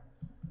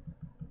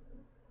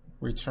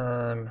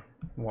return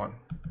 1,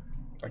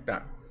 like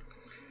that.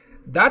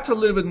 That's a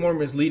little bit more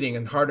misleading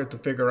and harder to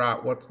figure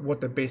out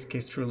what the base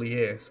case truly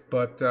is,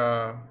 but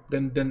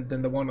than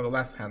the one on the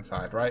left-hand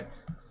side, right?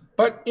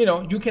 But,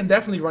 you can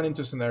definitely run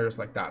into scenarios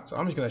like that. So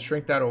I'm just going to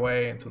shrink that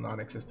away into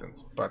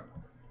non-existence. But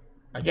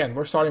again,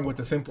 we're starting with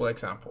the simple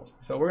examples.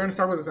 So we're going to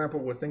start with an example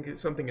where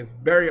something is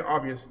very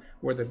obvious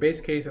where the base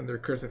case and the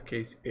recursive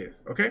case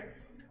is, okay?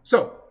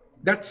 So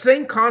that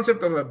same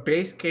concept of a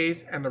base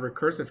case and a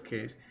recursive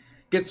case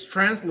gets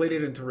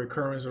translated into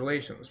recurrence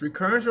relations.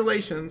 Recurrence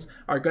relations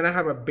are going to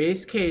have a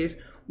base case,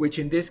 which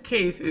in this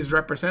case is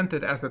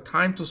represented as the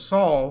time to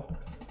solve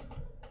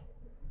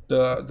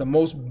the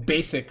most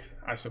basic,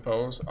 I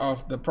suppose,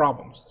 of the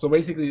problems. So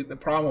basically the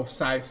problem of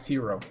size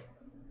 0,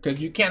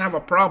 because you can't have a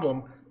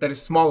problem that is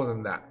smaller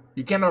than that.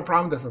 You can't have a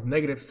problem that's of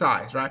negative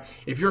size, right?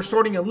 If you're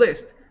sorting a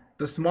list,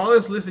 the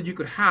smallest list that you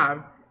could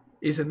have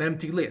is an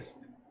empty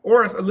list.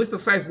 Or a list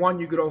of size 1,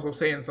 you could also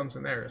say in some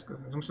scenarios,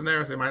 because in some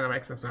scenarios it might not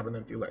make sense to have an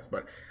empty list.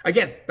 But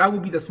again, that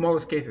would be the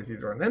smallest cases,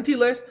 either an empty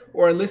list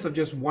or a list of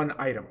just one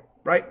item,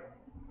 right?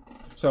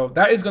 So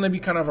that is going to be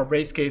kind of a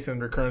base case in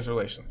recurrence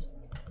relations.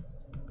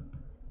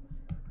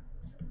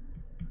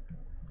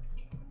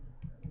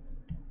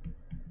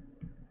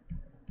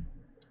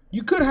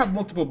 You could have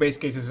multiple base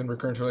cases in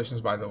recurrence relations,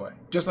 by the way,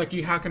 just like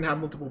you can have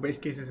multiple base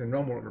cases in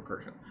normal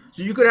recursion.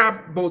 So you could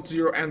have both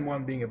 0 and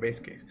 1 being a base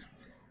case.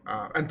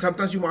 And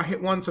sometimes you might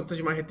hit one, sometimes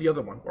you might hit the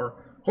other one,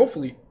 or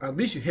hopefully at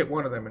least you hit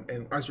one of them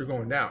and as you're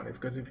going down.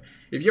 Because if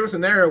you have a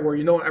scenario where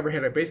you don't ever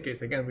hit a base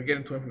case, again, we get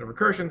into infinite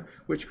recursion,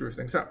 which screws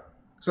things up.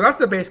 So that's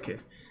the base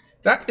case.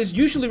 That is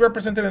usually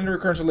represented in the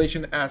recurrence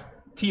relation as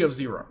T of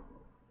 0.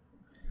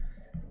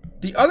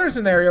 The other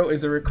scenario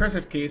is the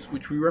recursive case,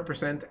 which we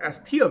represent as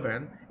T of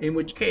n, in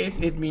which case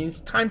it means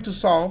time to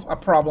solve a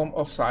problem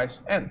of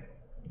size n.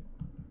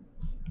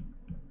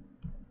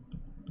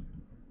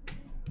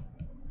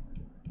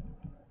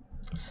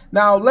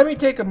 Now, let me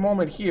take a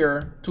moment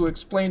here to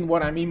explain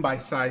what I mean by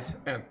size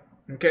n.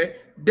 Okay?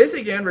 This,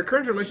 again,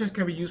 recurrence relations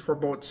can be used for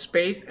both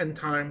space and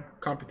time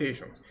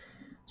computations.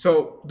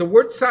 So the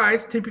word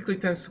size typically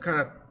tends to kind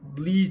of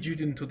lead you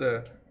into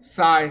the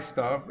size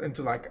stuff,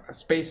 into like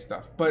space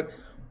stuff. But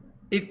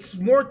it's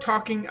more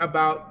talking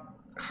about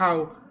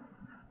how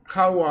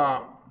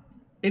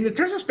in the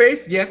terms of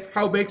space, yes,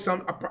 how big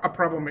a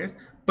problem is,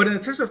 but in the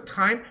terms of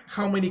time,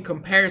 how many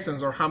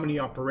comparisons or how many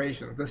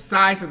operations, the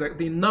size of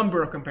the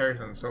number of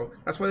comparisons. So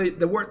that's why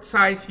the word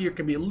size here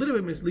can be a little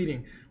bit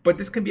misleading, but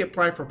this can be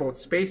applied for both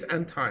space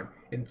and time.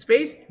 In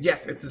space,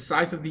 yes, it's the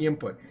size of the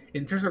input.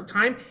 In terms of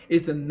time,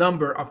 it's the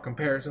number of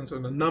comparisons or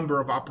the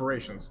number of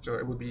operations. So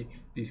it would be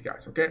these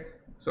guys, okay?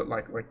 So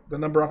like the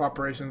number of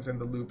operations in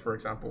the loop, for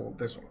example,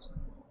 this one's.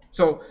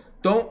 So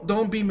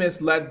don't be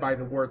misled by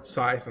the word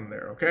size in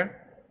there, okay?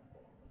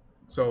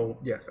 So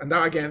yes, and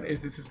that again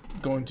this is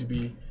going to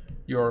be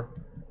your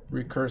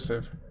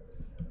recursive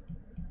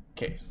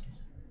case.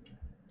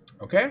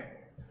 Okay?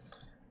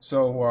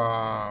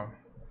 So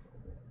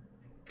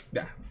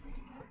yeah.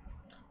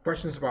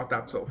 Questions about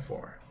that so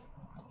far?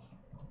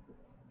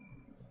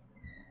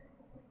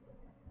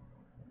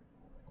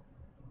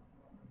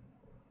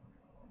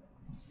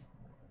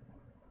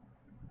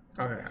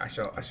 Okay, I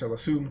shall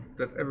assume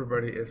that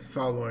everybody is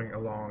following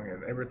along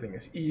and everything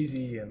is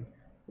easy and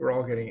we're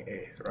all getting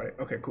A's, right?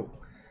 Okay, cool.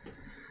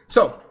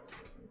 So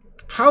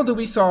how do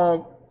we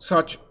solve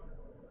such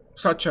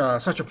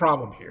a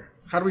problem here?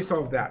 How do we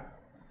solve that?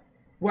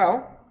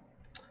 Well,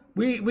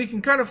 we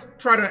can kind of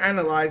try to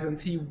analyze and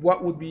see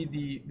what would be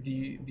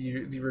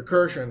the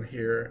recursion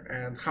here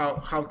and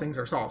how things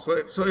are solved.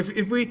 So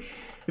if we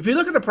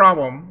look at the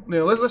problem,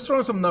 let's throw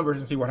in some numbers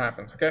and see what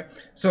happens. Okay.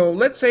 So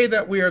let's say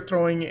that we are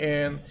throwing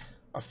in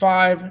a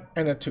 5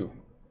 and a 2.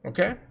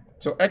 Okay.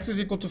 So x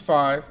is equal to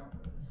 5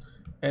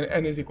 and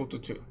n is equal to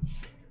 2.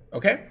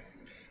 Okay.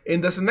 In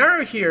the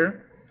scenario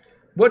here,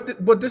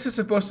 what this is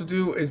supposed to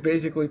do is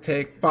basically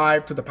take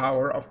 5 to the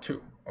power of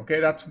 2. Okay,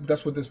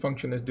 that's what this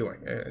function is doing.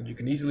 And you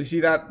can easily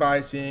see that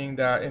by seeing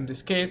that in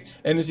this case,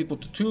 n is equal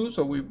to 2.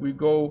 So we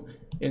go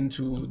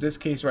into this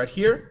case right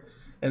here.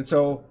 And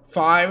so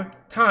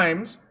 5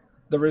 times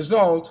the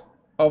result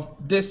of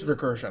this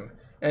recursion.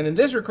 And in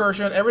this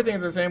recursion, everything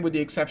is the same with the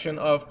exception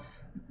of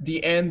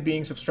the n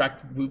being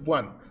subtracted with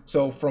 1.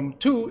 So from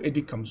 2, it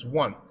becomes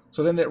 1.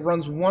 So then it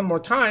runs one more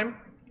time,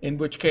 in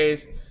which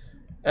case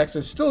x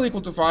is still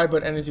equal to 5,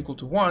 but n is equal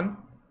to 1.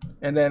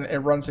 And then it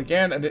runs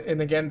again,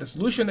 and again the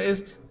solution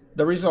is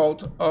the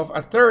result of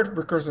a third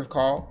recursive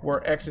call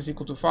where x is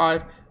equal to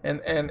 5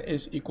 and n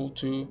is equal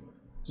to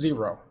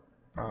 0.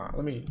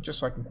 Let me, just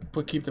so I can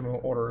keep them in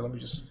order, let me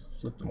just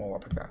flip them all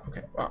up like that.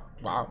 Okay,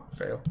 wow,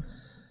 fail.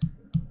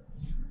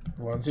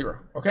 1, 0,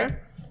 okay?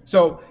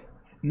 So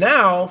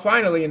now,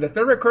 finally, in the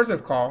third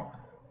recursive call,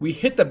 we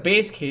hit the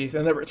base case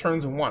and it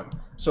returns a 1.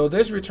 So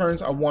this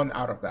returns a 1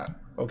 out of that,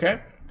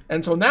 okay?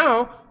 And so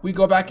now we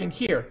go back in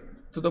here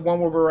to the one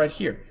where we're right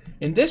here.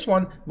 In this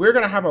one, we're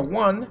going to have a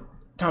 1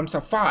 times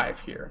a 5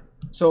 here.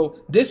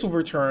 So this will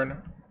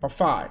return a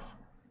 5.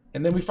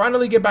 And then we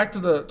finally get back to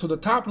the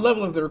top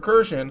level of the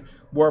recursion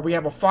where we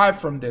have a 5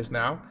 from this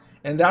now.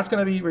 And that's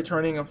going to be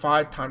returning a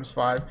 5 times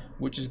 5,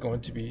 which is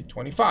going to be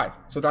 25.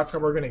 So that's how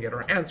we're going to get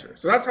our answer.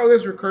 So that's how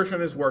this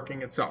recursion is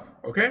working itself,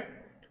 okay?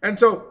 And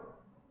so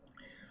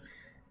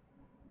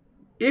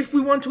if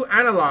we want to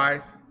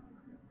analyze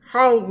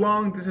how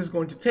long this is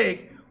going to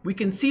take, we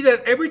can see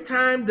that every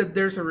time that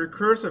there's a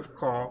recursive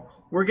call,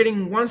 we're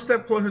getting one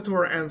step closer to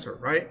our answer,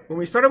 right? When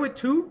we started with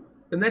 2,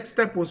 the next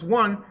step was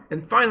 1,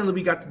 and finally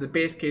we got to the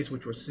base case,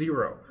 which was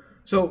 0.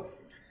 So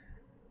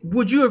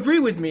would you agree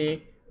with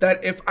me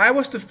that if I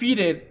was to feed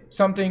it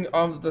something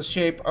of the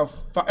shape of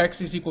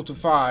x is equal to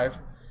 5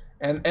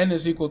 and n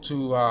is equal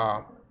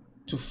to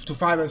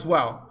 5 as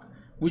well,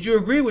 would you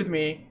agree with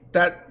me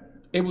that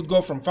it would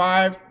go from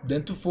 5,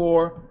 then to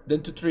 4,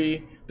 then to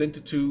 3, then to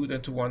 2,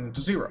 then to 1, then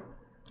to 0?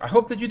 I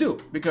hope that you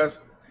do, because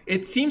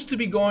it seems to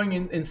be going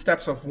in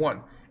steps of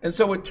 1. And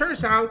so it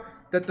turns out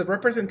that the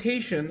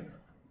representation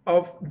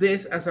of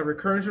this as a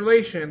recurrence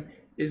relation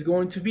is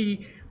going to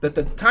be that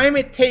the time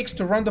it takes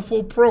to run the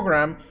full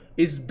program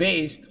is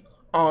based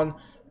on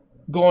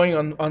going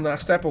on a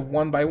step of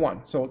 1 by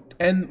 1. So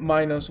n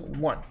minus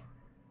 1.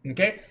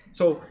 Okay?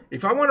 So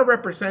if I want to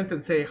represent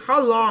and say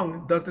how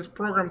long does this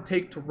program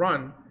take to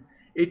run,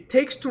 it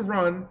takes to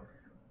run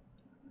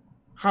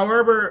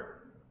however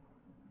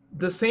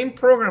the same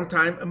program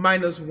time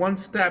minus 1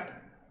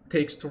 step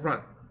takes to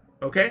run,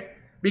 okay?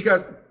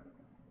 Because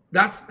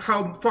that's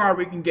how far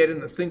we can get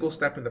in a single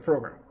step in the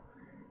program.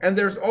 And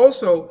there's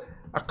also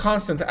a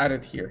constant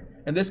added here.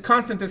 And this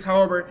constant is,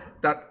 however,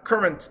 that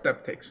current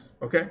step takes,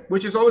 okay?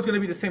 Which is always going to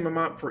be the same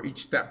amount for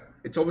each step.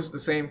 It's always the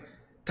same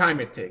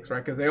time it takes,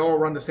 right? Because they all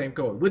run the same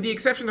code, with the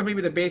exception of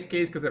maybe the base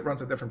case because it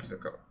runs a different piece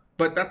of code.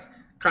 But that's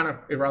kind of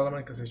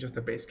irrelevant because it's just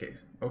a base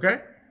case,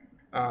 okay?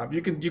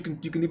 You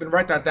can even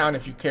write that down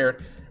if you care,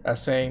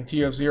 as saying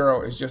t of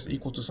 0 is just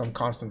equal to some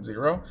constant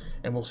 0,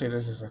 and we'll say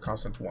this is a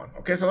constant 1.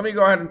 Okay, so let me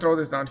go ahead and throw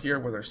this down here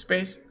with our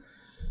space.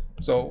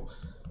 So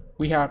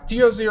we have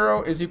t of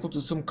 0 is equal to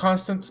some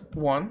constant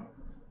 1,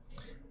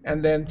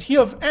 and then t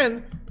of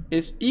n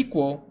is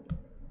equal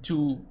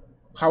to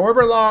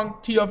however long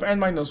t of n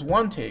minus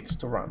 1 takes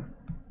to run.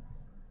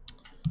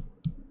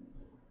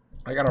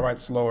 I gotta write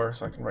slower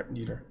so I can write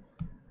neater.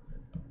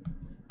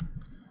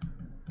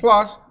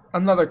 Plus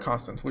another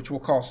constant, which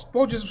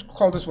we'll just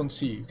call this one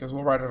c, because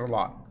we'll write it a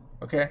lot.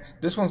 Okay,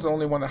 this one's the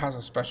only one that has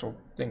a special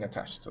thing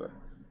attached to it.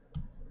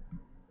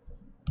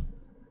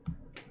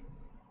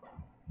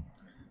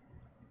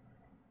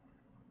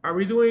 Are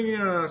we doing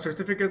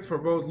certificates for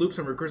both loops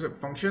and recursive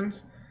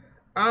functions?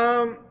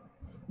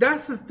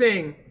 That's the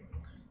thing.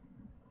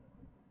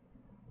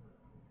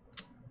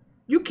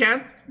 You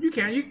can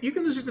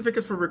do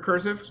certificates for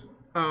recursive,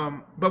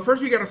 but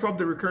first we got to solve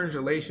the recurrence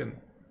relation.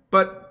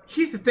 But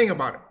here's the thing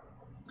about it.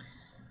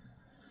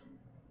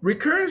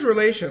 Recurrence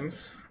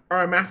relations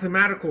are a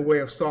mathematical way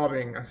of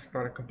solving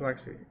asymptotic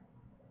complexity.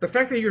 The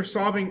fact that you're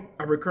solving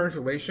a recurrence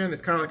relation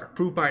is kind of like a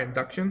proof by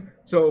induction.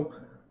 So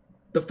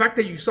the fact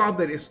that you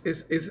solved it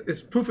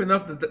is proof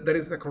enough that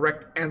is the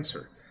correct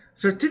answer.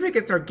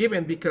 Certificates are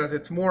given because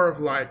it's more of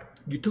like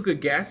you took a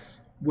guess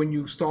when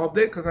you solved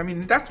it. Because I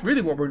mean, that's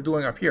really what we're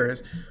doing up here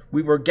is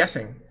we were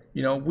guessing.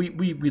 You know, we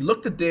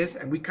looked at this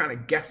and we kind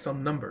of guessed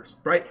some numbers,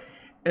 right?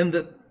 And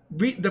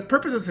the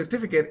purpose of the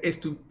certificate is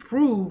to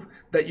prove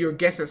that your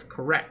guess is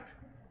correct.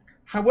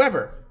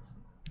 However,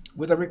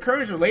 With a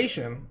recurrence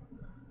relation,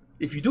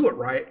 if you do it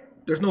right,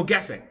 there's no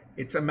guessing.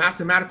 It's a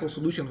mathematical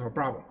solution of a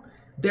problem.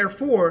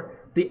 Therefore,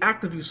 the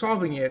act of you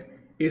solving it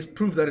is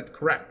proof that it's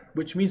correct,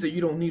 which means that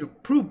you don't need to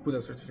prove with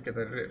a certificate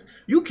that it is.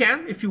 You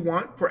can if you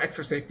want for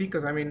extra safety,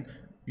 because I mean,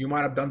 you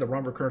might have done the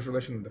wrong recurrence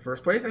relation in the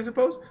first place, I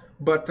suppose.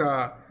 But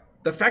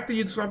the fact that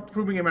you start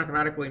proving it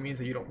mathematically means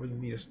that you don't really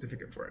need a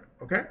certificate for it,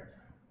 okay?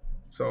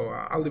 So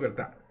I'll leave it at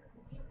that.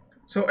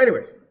 So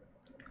anyways,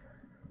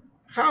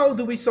 how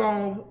do we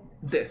solve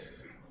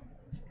this?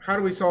 How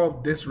do we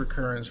solve this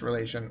recurrence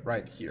relation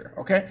right here,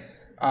 okay?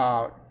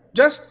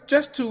 Just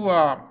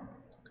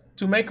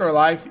to make our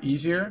life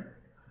easier,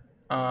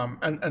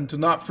 and to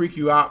not freak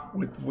you out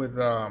with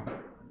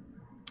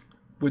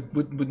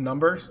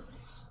numbers,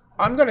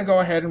 I'm gonna go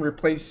ahead and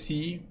replace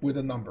C with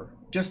a number,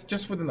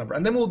 just with a number,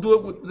 and then we'll do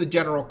it with the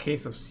general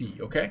case of C,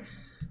 okay?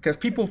 Because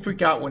people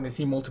freak out when they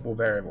see multiple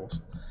variables.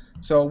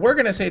 So we're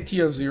gonna say T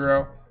of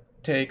 0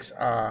 takes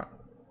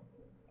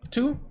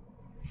 2,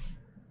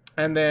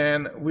 and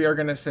then we are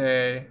gonna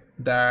say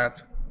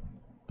that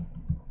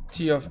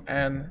T of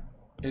n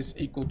is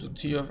equal to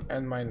T of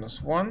n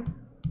minus 1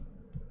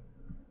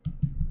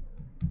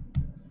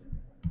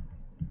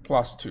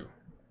 plus 2.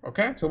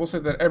 Okay, so we'll say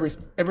that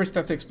every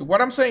step takes 2.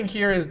 What I'm saying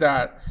here is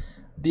that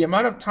the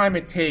amount of time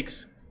it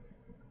takes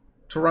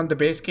to run the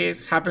base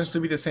case happens to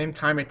be the same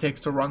time it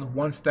takes to run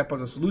one step of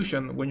the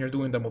solution when you're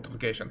doing the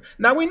multiplication.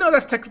 Now we know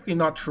that's technically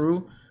not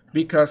true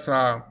because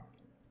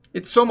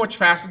it's so much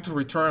faster to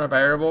return a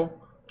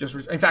variable,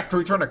 in fact to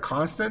return a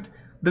constant,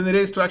 than it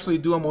is to actually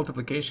do a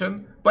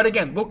multiplication. But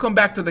again, we'll come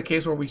back to the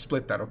case where we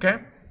split that, okay?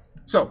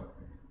 So,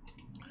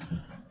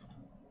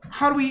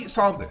 how do we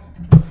solve this?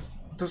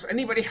 Does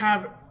anybody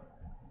have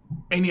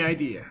any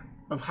idea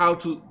of how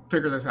to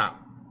figure this out?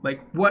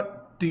 Like,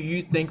 what do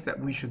you think that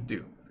we should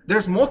do?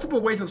 There's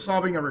multiple ways of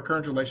solving a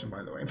recurrence relation,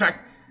 by the way. In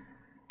fact,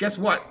 guess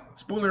what?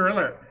 Spoiler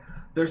alert.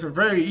 There's a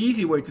very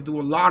easy way to do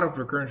a lot of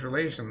recurrence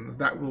relations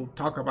that we'll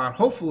talk about,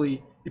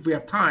 hopefully, if we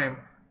have time.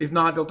 If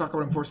not, they'll talk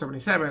about in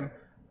 477.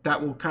 That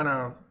will kind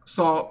of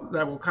solve,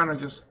 that will kind of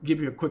just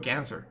give you a quick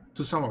answer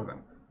to some of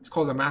them. It's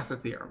called the master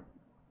theorem.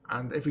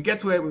 And if we get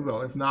to it, we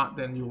will. If not,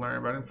 then you'll learn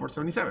about it in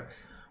 477.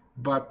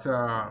 But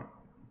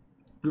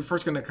we're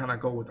first going to kind of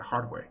go with the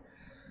hard way.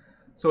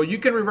 So you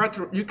can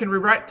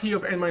rewrite T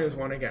of n minus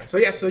 1 again. So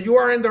yeah, so you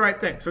are in the right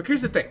thing. So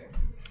here's the thing.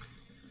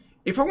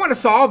 If I want to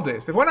solve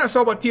this, if I want to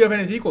solve what T of n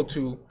is equal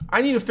to,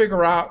 I need to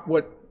figure out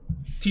what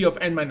T of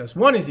n minus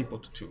 1 is equal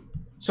to 2.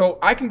 So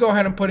I can go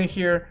ahead and put in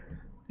here,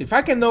 if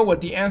I can know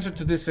what the answer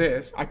to this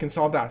is, I can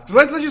solve that. So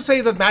let's just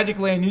say that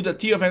magically I knew that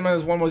T of n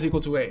minus 1 was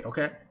equal to 8,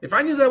 okay? If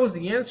I knew that was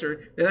the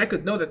answer, then I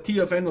could know that T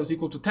of n was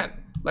equal to 10.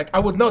 Like, I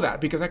would know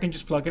that because I can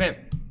just plug it in.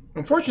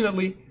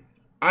 Unfortunately,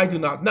 I do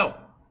not know.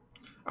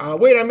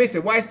 Wait, I missed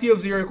it. Why is T of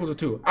 0 equal to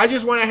 2? I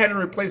just went ahead and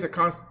replaced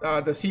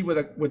the C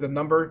with a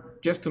number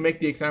just to make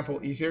the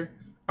example easier.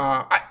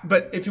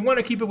 But if you want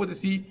to keep it with a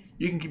C,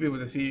 you can keep it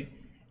with a C.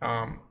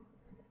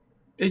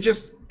 It's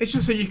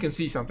just so you can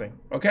see something,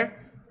 okay?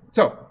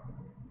 So,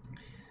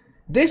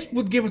 this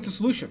would give us the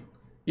solution.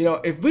 You know,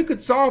 if we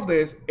could solve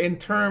this in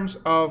terms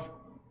of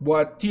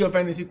what T of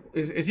n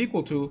is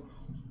equal to,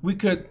 we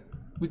could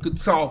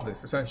solve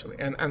this essentially,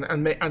 and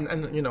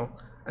you know,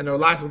 and our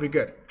lives will be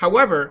good.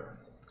 However,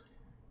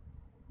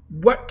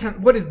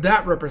 what is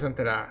that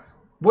represented as?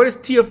 What is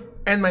T of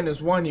n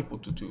minus 1 equal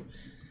to 2?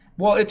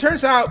 Well, it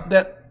turns out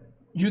that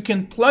you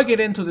can plug it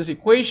into this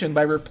equation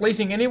by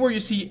replacing anywhere you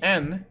see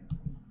n.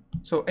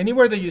 So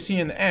anywhere that you see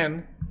an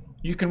n,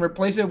 you can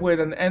replace it with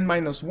an n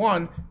minus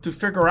 1 to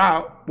figure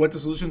out what the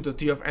solution to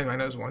T of n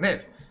minus 1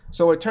 is.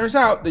 So it turns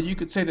out that you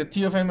could say that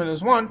T of n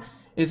minus 1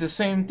 is the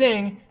same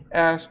thing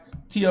as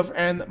T of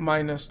n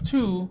minus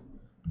 2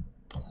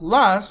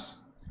 plus,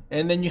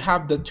 and then you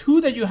have the 2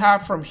 that you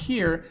have from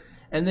here,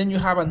 and then you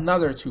have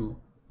another 2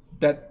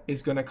 that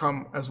is going to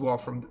come as well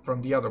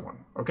from the other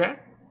one, okay?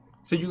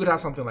 So you could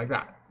have something like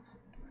that.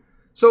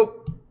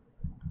 So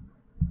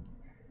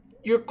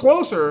you're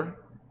closer,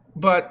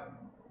 but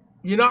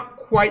you're not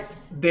quite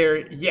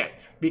there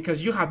yet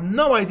because you have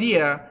no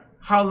idea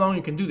how long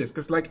you can do this.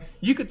 Because like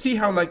you could see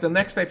how like the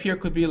next step here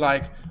could be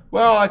like,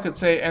 well, I could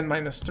say n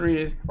minus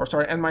 3, or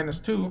sorry, n minus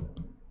 2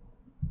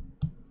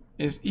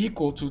 is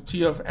equal to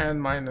T of n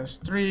minus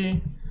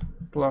 3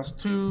 plus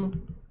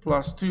 2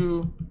 plus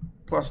 2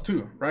 plus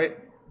 2, right?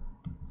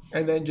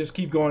 And then just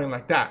keep going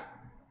like that.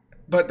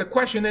 But the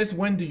question is,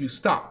 when do you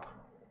stop?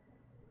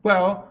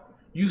 Well,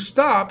 you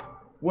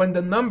stop when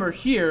the number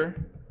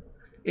here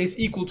is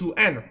equal to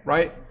n,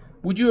 right?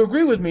 Would you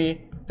agree with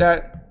me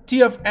that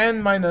T of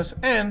n minus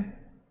n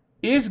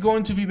is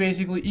going to be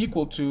basically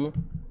equal to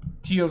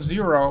T of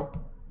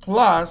 0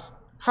 plus,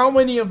 how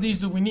many of these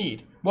do we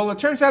need? Well, it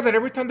turns out that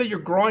every time that you're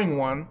growing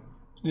one,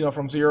 you know,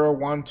 from 0,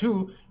 1,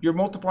 2, you're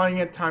multiplying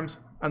it times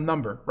a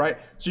number, right?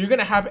 So you're going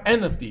to have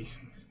n of these.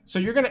 So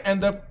you're going to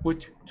end up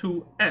with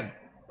 2n,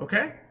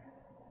 okay?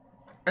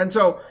 And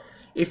so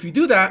if you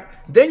do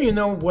that, then you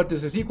know what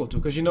this is equal to,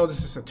 because you know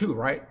this is a 2,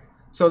 right?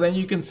 So then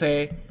you can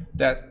say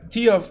that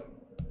T of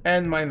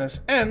n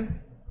minus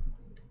n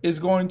is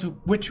going to,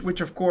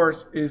 which of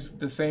course is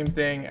the same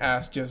thing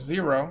as just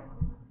 0,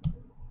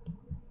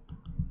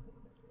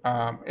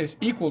 is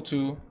equal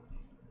to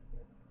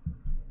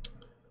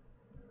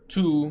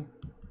 2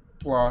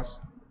 plus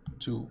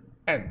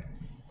 2n.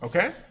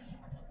 Okay?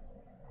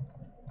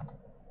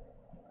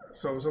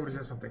 So somebody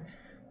says something.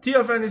 T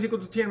of n is equal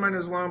to tn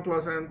minus 1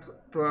 plus n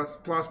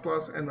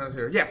plus n minus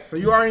 0. Yes, so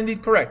you are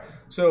indeed correct.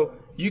 So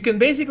you can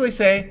basically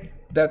say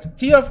that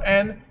T of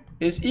n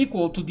is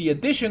equal to the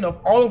addition of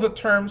all of the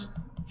terms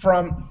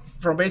from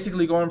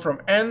basically going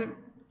from n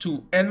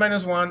to n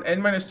minus 1,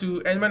 n minus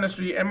 2, n minus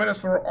 3, n minus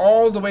 4,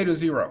 all the way to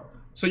 0.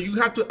 So you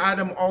have to add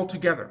them all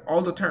together,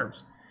 all the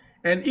terms.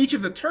 And each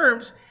of the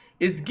terms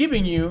is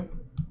giving you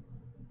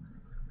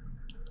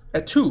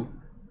a 2,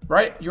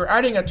 right? You're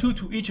adding a 2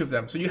 to each of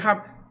them. So you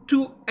have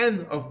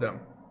 2n of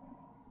them.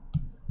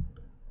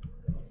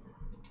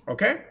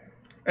 Okay?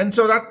 And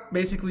so that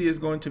basically is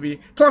going to be,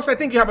 plus I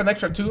think you have an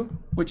extra 2,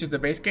 which is the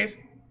base case.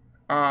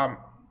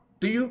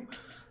 Do you?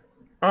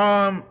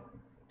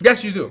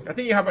 Yes, you do. I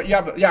think you have,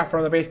 yeah,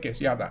 from the base case,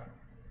 you have that.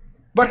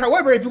 But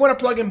however, if you want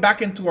to plug in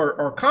back into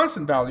our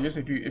constant values,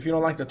 if you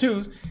don't like the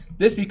 2s,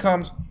 this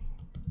becomes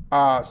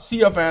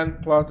C of n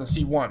plus the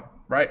C1,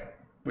 right?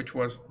 Which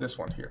was this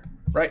one here,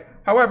 right?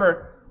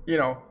 However, you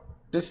know,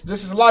 this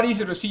is a lot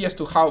easier to see as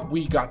to how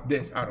we got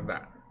this out of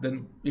that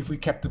than if we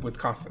kept it with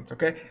constants,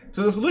 okay?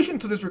 So the solution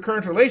to this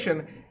recurrence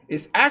relation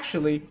is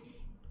actually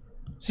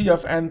C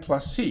of n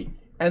plus C.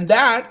 And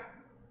that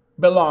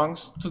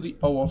belongs to the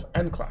O of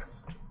n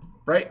class,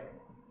 right?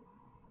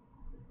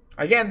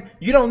 Again,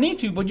 you don't need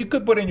to, but you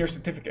could put in your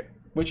certificate,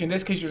 which in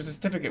this case, your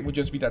certificate would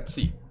just be that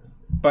C.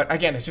 But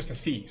again, it's just a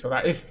C, so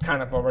that is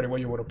kind of already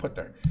what you would have put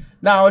there.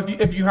 Now,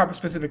 if you have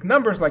specific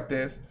numbers like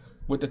this,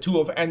 with the 2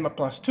 of n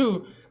plus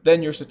 2,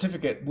 then your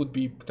certificate would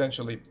be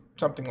potentially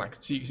something like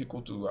C is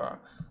equal to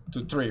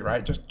 3,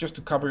 right? Just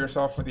to cover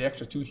yourself for the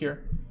extra 2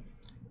 here.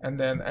 And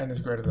then n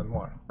is greater than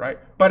 1, right?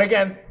 But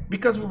again,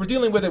 because we were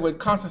dealing with it with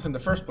constants in the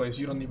first place,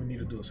 you don't even need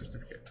to do a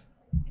certificate.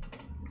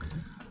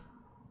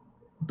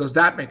 Does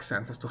that make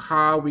sense as to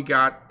how we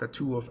got the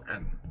 2 of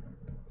n?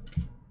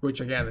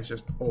 Which again is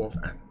just O of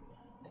n.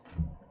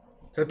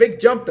 It's a big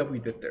jump that we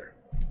did there.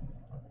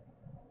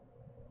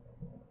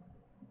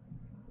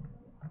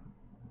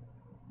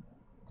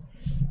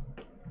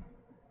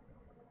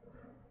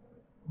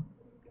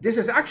 This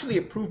is actually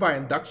approved by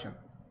induction,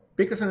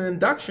 because in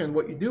induction,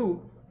 what you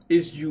do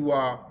is you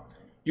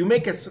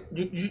make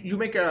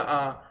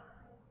a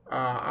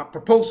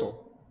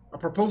proposal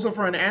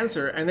for an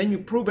answer, and then you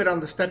prove it on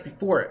the step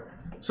before it.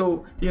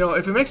 So, you know,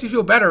 if it makes you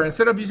feel better,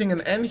 instead of using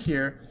an n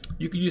here,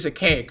 you could use a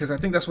k, because I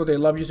think that's what they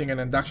love using in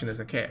induction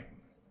is a k.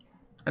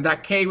 And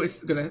that k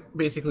is going to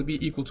basically be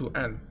equal to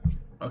n.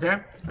 Okay?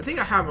 I think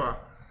I have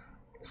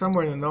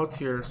somewhere in the notes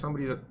here,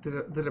 somebody that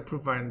did a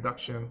proof by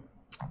induction.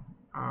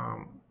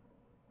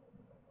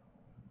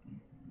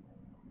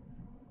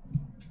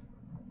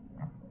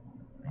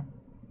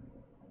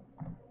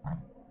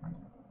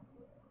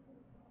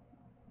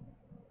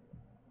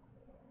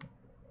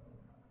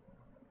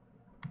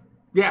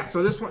 Yeah,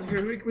 so this one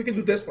here, we can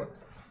do this one.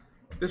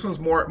 This one's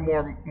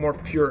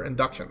more pure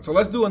induction. So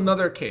let's do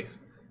another case.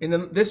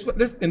 In this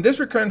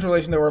recurrence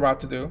relation that we're about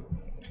to do,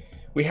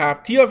 we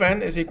have T of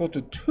n is equal to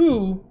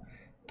 2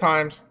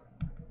 times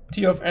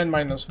T of n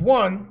minus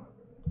 1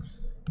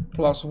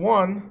 plus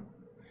 1,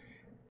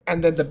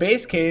 and then the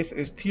base case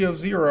is T of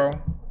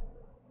 0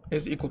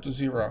 is equal to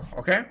 0.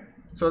 Okay,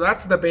 so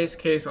that's the base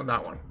case on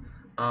that one.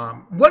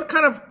 What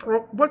kind of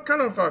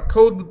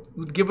code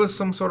would give us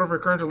some sort of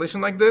recurrence relation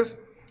like this?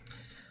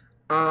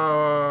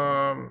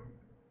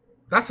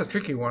 That's a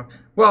tricky one.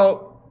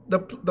 Well, the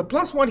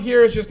plus 1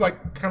 here is just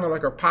like kind of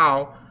like our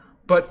POW,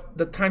 but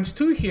the times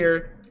 2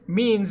 here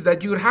means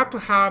that you would have to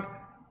have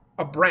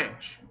a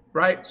branch,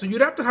 right? So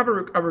you'd have to have a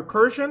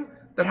recursion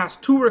that has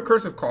 2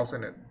 recursive calls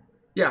in it.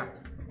 Yeah.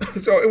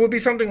 So it would be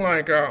something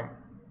like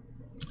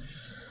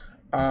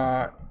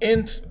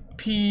int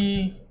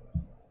p,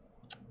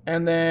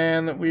 and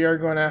then we are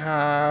going to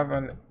have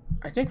an,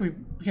 I think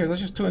here,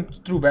 let's just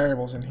do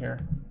variables in here.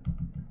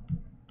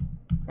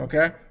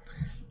 Okay,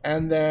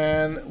 and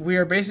then we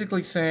are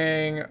basically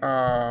saying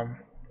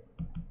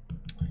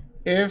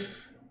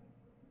if,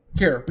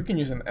 here, we can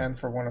use an n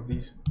for one of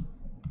these.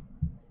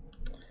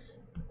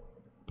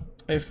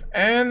 If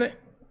n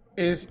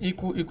is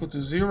equal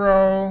to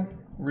 0,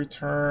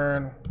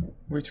 return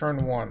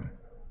 1.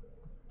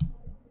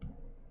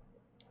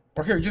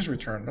 Or here, just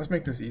return. Let's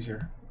make this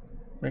easier.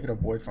 Make it a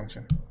void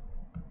function.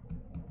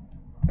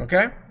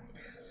 Okay?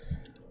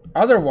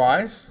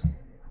 Otherwise,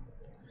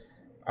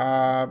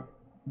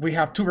 we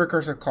have 2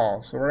 recursive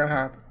calls. So we're going to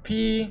have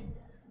p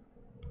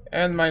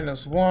n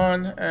minus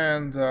 1,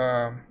 and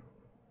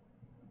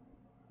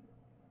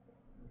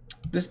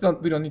this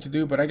we don't need to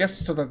do, but I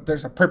guess so that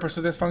there's a purpose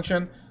to this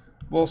function,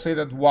 we'll say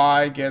that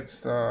y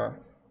gets 2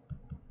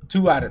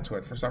 added to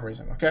it for some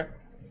reason, okay?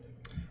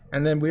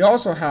 And then we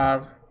also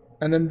have,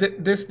 and then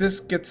this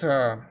gets,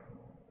 yeah,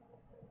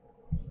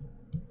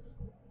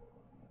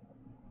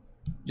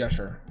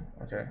 sure,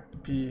 okay,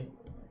 p,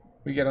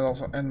 we get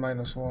also n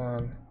minus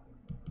 1.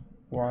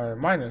 y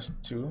minus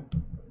 2.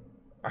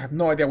 I have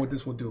no idea what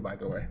this will do, by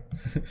the way.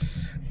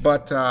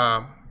 But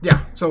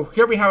yeah, so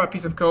here we have a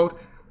piece of code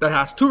that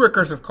has 2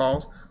 recursive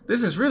calls.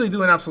 This is really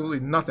doing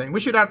absolutely nothing. We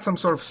should add some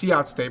sort of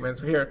cout statement.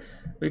 So here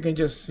we can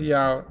just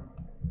cout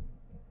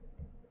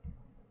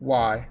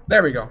y.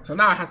 There we go. So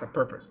now it has a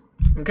purpose.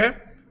 Okay.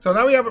 So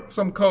now we have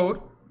some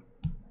code,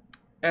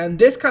 and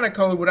this kind of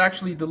code would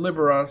actually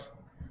deliver us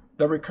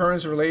the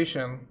recurrence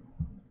relation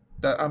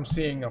that I'm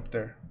seeing up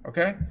there.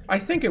 Okay. I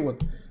think it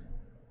would.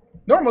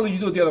 Normally you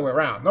do it the other way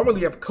around.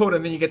 Normally you have code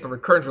and then you get the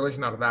recurrence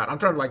relation out of that. I'm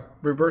trying to like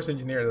reverse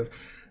engineer this.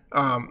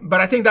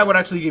 But I think that would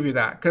actually give you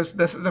that, because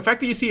the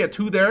fact that you see a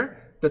 2 there,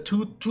 the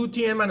 2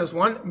 tn minus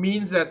 1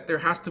 means that there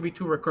has to be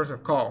 2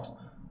 recursive calls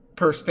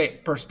per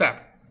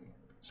step.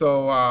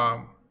 So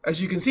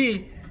as you can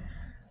see,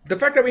 the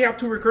fact that we have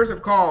 2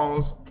 recursive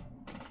calls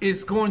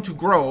is going to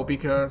grow,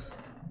 because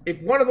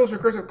if one of those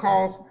recursive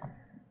calls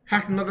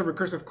has another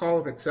recursive call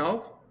of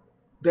itself,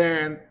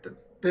 then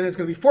it's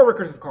going to be 4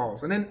 recursive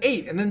calls, and then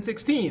 8, and then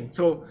 16.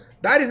 So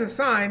that is a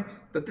sign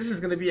that this is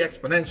going to be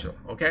exponential,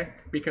 okay?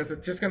 Because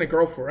it's just going to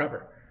grow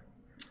forever.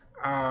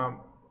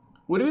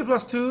 Would it be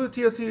plus 2?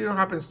 TLC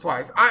happens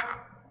twice.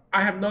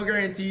 I have no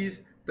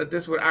guarantees that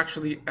this would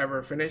actually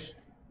ever finish,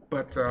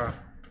 but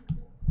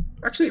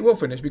actually it will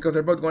finish because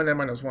they're both going n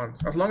minus 1.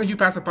 As long as you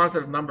pass a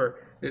positive number,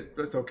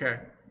 it's okay.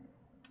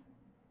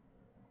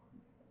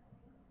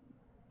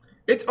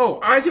 Oh,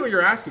 I see what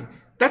you're asking.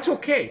 That's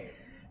okay.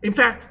 In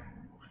fact,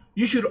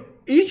 you should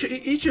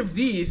each of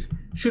these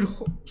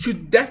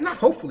should definitely,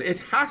 hopefully, it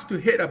has to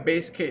hit a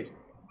base case.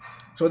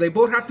 So they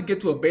both have to get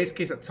to a base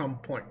case at some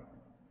point.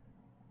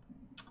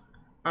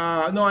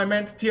 No, I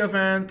meant T of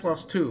n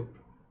plus 2.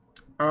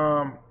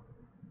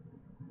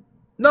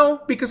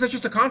 No, because that's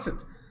just a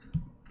constant.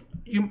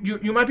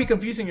 You might be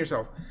confusing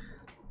yourself.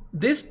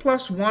 This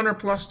plus 1 or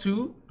plus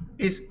 2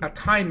 is a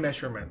time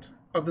measurement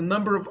of the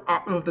number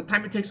of the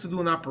time it takes to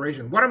do an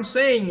operation. What I'm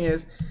saying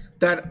is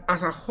that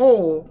as a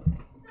whole,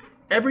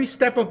 every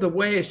step of the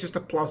way is just a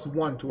plus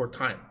 1 toward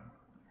time,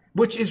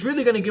 which is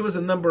really going to give us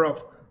a number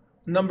of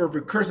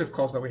recursive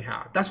calls that we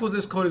have. That's what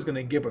this code is going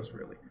to give us,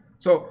 really.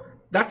 So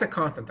that's a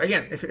constant.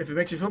 Again, if it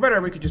makes you feel better,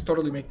 we could just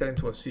totally make that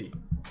into a C.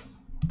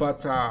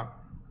 But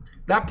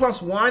that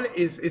plus 1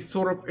 is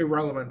sort of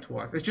irrelevant to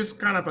us. It's just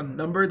kind of a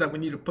number that we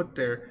need to put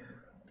there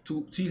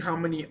to see how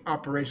many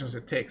operations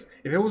it takes.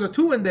 If it was a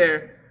 2 in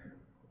there,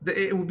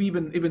 it would be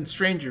even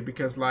stranger,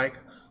 because like,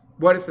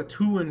 what is the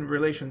 2 in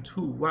relation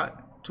to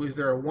what? To, is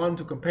there a 1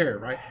 to compare,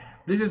 right?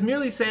 This is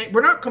merely saying,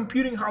 we're not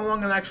computing how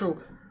long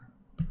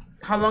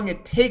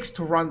it takes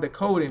to run the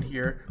code in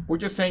here. We're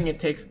just saying it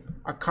takes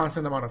a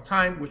constant amount of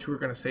time, which we're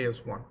going to say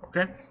is 1,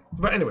 okay?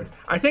 But anyways,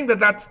 I think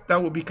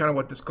that would be kind of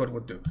what this code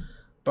would do.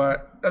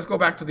 But let's go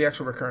back to the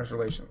actual recurrence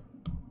relation.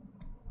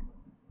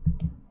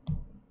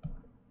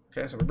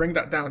 Okay, so we bring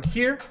that down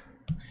here.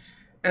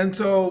 And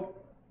so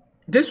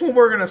this one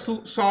we're going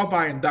to solve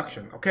by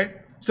induction, okay?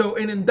 So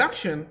in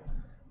induction,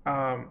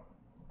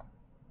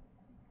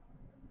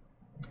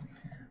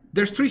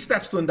 there's 3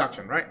 steps to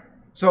induction, right?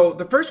 So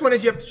the first one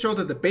is you have to show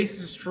that the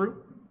basis is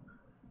true.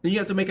 Then you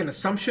have to make an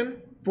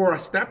assumption for a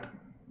step.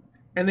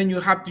 And then you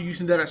have to,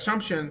 using that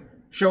assumption,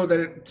 show that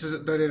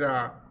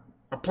it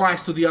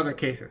applies to the other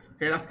cases.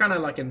 Okay, that's kind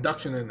of like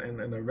induction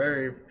in a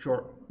very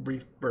short,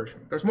 brief version.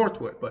 There's more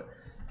to it, but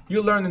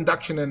you learn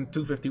induction in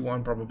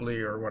 251 probably,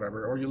 or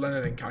whatever, or you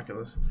learn it in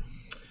calculus.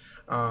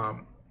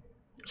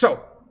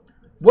 So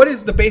what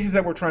is the basis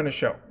that we're trying to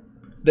show?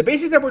 The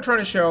basis that we're trying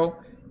to show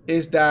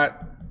is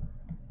that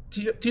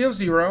T of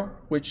 0,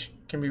 which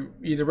can be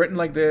either written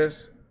like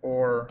this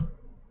or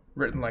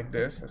written like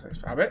this, as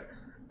I have it,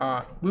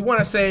 we want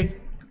to say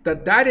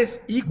that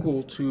is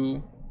equal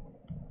to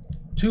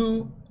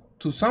 2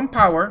 to some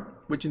power,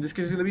 which in this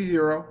case is going to be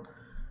 0,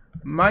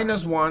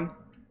 minus 1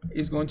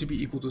 is going to be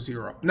equal to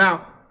 0.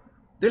 Now,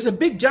 there's a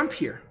big jump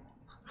here.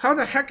 How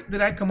the heck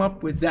did I come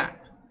up with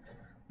that?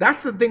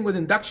 That's the thing with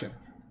induction.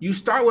 You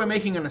start with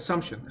making an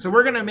assumption. So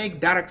we're going to make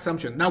that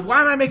assumption. Now,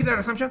 why am I making that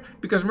assumption?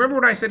 Because remember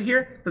what I said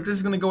here, that this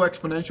is going to go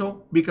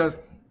exponential. Because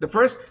the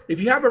first, if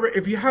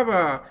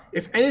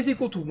n is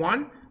equal to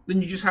 1,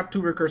 then you just have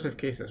 2 recursive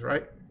cases,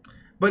 right?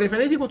 But if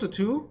n is equal to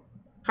 2,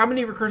 how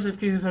many recursive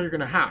cases are you going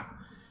to have?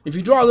 If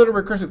you draw a little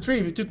recursive tree,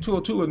 if you took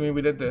 202 with me,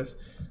 we did this,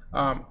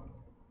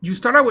 you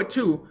start out with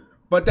 2,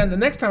 but then the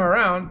next time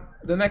around,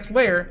 the next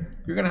layer,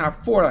 you're going to have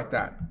 4 like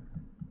that.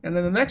 And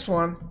then the next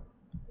one,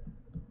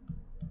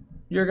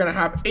 you're going to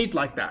have 8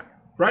 like that,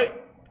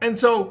 right? And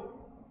so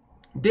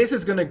this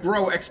is going to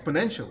grow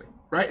exponentially,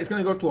 right? It's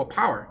going to go to a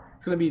power.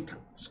 It's going to be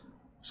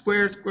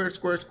squared, squared,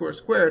 squared, squared,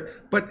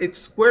 squared, but it's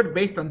squared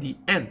based on the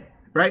n,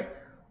 right?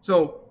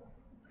 So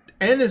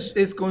n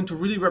is going to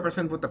really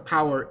represent what the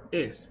power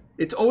is.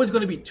 It's always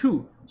going to be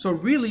 2. So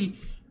really,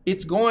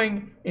 it's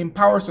going in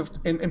powers of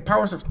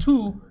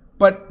 2,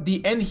 but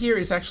the n here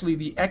is actually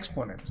the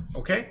exponent,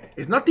 okay?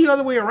 It's not the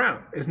other way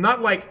around. It's not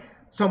like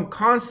some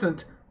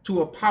constant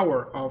to a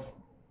power of,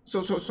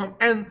 so some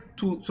n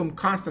to some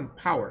constant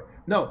power.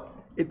 No,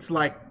 it's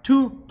like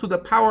 2 to the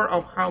power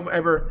of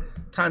however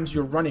times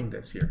you're running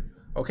this here,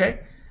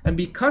 okay? And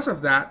because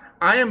of that,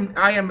 I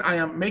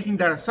am making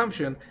that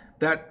assumption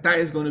that that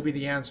is going to be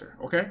the answer,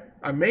 okay?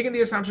 I'm making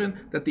the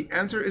assumption that the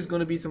answer is going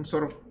to be some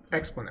sort of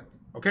exponent,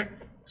 okay?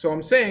 So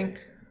I'm saying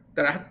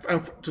that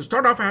to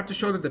start off, I have to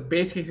show that the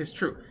base case is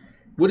true.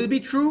 Would it be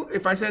true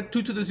if I said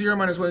 2 to the 0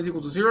 minus 1 is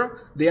equal to 0?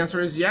 The answer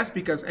is yes,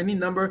 because any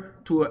number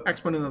to an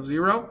exponent of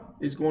 0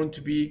 is going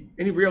to be,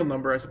 any real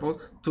number, I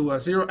suppose, to a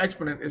 0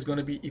 exponent is going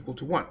to be equal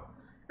to 1.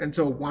 And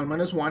so 1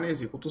 minus 1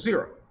 is equal to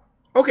 0.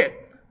 Okay,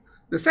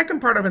 the second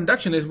part of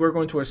induction is we're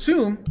going to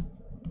assume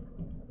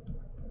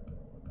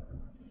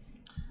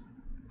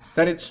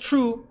that it's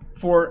true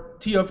for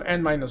t of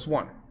n minus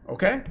 1,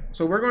 okay?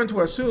 So we're going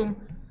to assume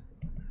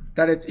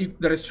that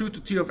it's true to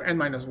t of n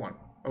minus 1,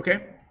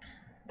 okay?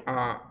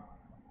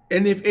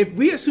 And if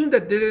we assume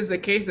that this is the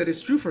case that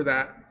is true for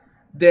that,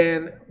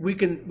 then we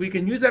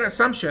can use that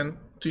assumption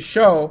to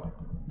show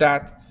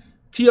that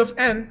t of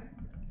n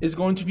is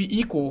going to be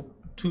equal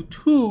to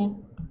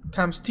 2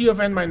 times t of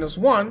n minus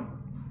 1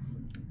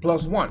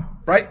 plus 1,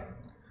 right?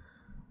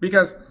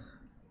 Because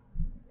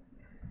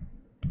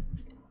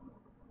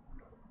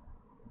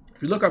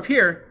if you look up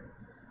here,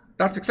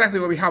 that's exactly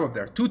what we have up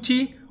there.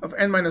 2t of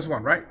n minus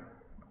 1, right?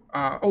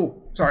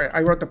 Oh, sorry,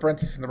 I wrote the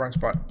parentheses in the wrong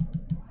spot.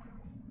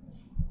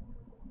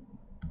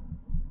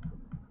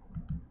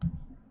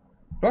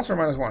 Plus or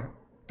minus 1?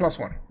 Plus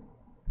 1.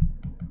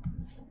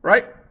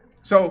 Right?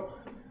 So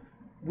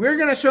we're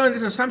going to show in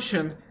this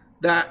assumption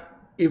that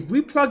if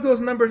we plug those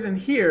numbers in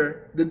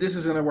here, then this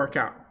is going to work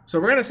out. So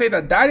we're going to say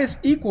that that is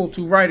equal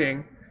to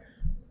writing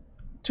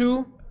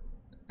 2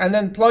 and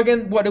then plug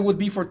in what it would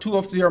be for 2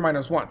 of 0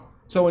 minus 1.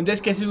 So in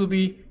this case, it would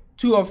be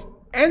 2 of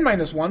n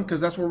minus 1, because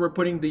that's where we're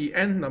putting the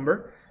n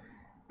number.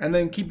 And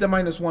then keep the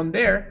minus 1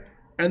 there.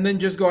 And then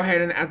just go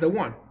ahead and add the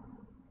 1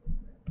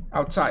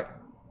 outside.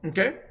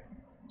 Okay?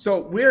 So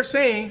we're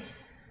saying,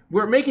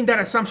 we're making that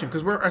assumption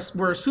because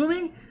we're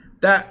assuming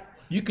that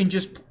you can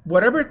just,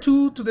 whatever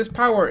 2 to this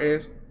power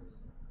is,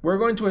 we're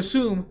going to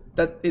assume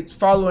that it's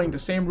following the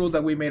same rule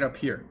that we made up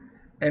here.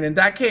 And in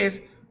that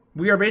case,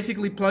 we are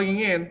basically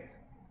plugging in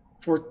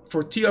for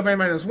t of n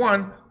minus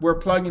 1, we're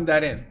plugging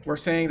that in. We're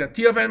saying that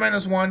t of n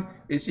minus 1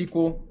 is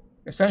equal,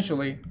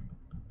 essentially,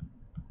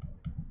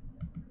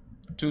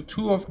 to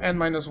 2 of n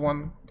minus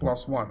 1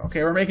 plus 1.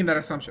 Okay, we're making that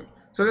assumption.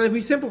 So then if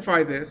we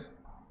simplify this,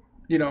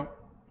 you know,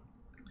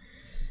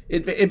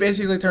 it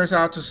basically turns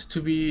out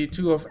to be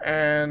 2 of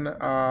n,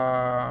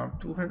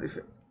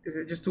 is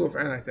it just 2 of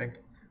n, I think,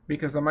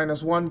 because the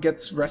minus 1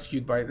 gets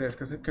rescued by this,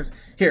 because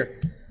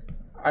here,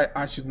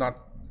 I should not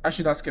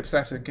skip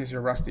steps in case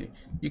you're rusty.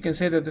 You can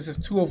say that this is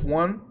 2 of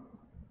 1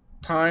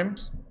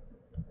 times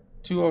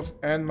 2 of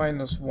n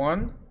minus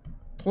 1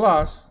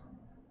 plus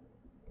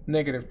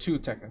negative 2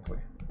 technically,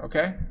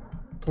 okay?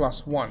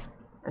 Plus 1,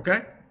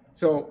 okay?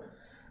 So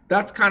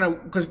that's kind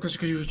of,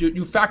 because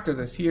you factor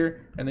this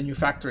here and then you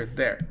factor it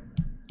there,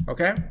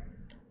 okay?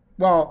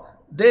 Well,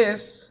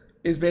 this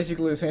is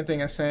basically the same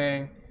thing as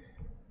saying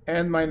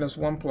n minus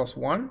 1 plus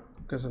 1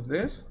 because of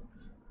this.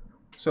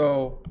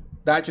 So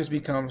that just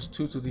becomes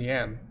 2 to the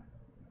n.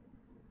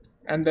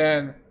 And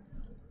then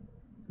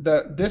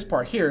this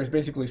part here is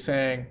basically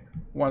saying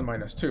 1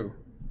 minus 2,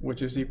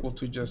 which is equal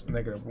to just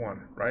negative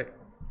 1, right?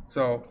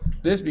 So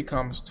this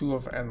becomes 2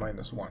 of n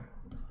minus 1,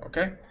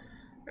 okay?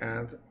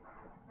 And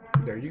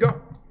there you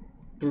go.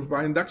 Proof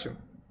by induction.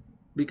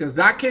 Because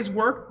that case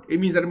worked, it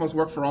means that it must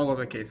work for all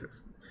other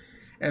cases.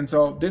 And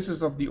so this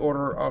is of the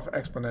order of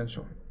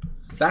exponential.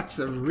 That's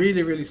a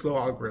really, really slow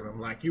algorithm.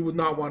 Like, you would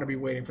not want to be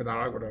waiting for that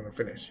algorithm to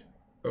finish,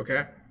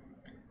 okay?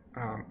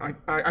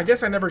 I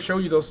guess I never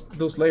showed you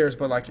those layers,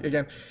 but like,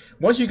 again,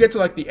 once you get to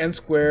like the n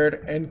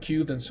squared, n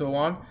cubed, and so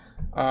on,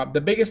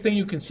 the biggest thing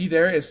you can see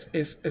there is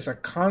a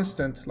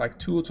constant, like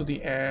 2 to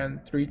the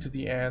n, 3 to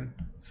the n,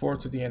 4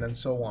 to the n, and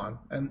so on.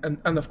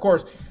 And of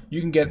course, you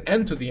can get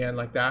n to the n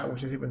like that,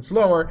 which is even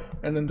slower,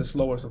 and then the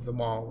slowest of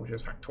them all, which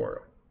is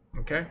factorial,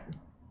 okay?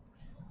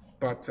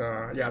 But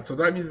yeah, so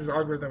that means this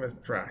algorithm is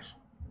trash.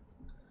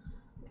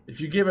 If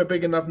you give a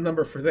big enough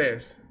number for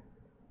this,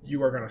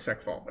 you are going to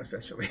segfault,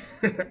 essentially.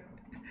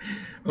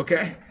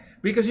 Okay?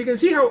 Because you can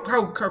see how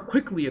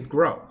quickly it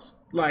grows.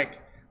 Like,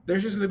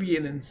 there's just going to be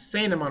an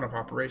insane amount of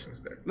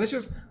operations there. Let's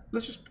just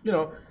you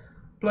know,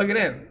 plug it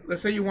in.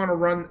 Let's say you want to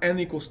run n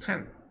equals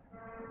 10.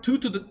 2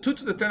 to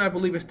the 10, I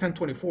believe, is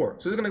 1024.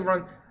 So it's going to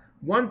run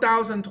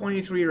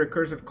 1,023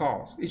 recursive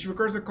calls. Each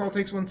recursive call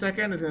takes 1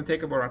 second. It's going to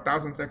take about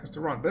 1,000 seconds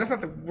to run. But that's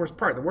not the worst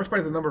part. The worst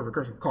part is the number of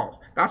recursive calls.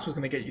 That's what's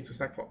going to get you to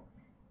segfault.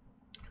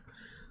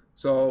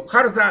 So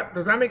how does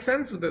that make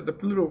sense with the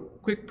little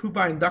quick proof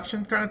by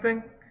induction kind of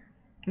thing?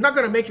 I'm not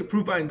going to make you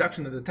proof by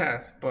induction of the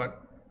test,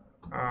 but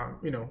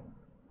you know,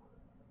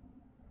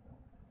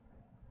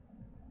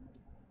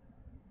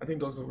 I think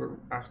those were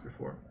asked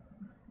before.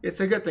 It's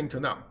a good thing to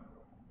know.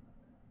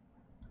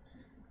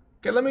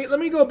 Okay, let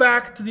me go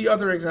back to the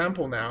other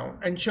example now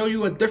and show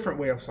you a different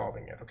way of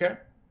solving it. Okay,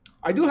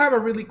 I do have a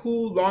really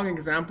cool long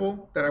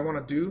example that I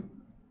want to do,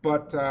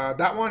 but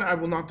that one I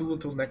will not do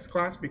until next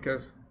class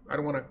because I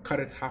don't want to cut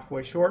it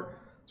halfway short.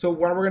 So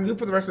what we're going to do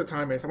for the rest of the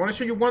time is I want to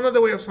show you one other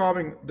way of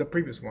solving the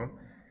previous one.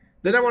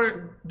 Then I want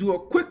to do a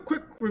quick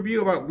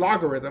review about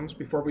logarithms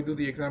before we do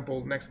the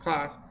example next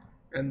class,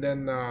 and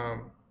then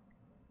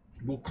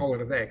we'll call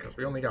it a day because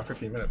we only got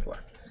 15 minutes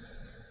left.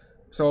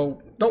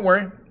 So don't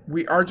worry,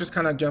 we are just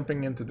kind of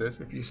jumping into this.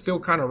 If you're still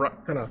kind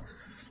of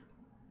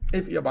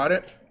iffy about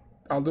it,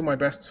 I'll do my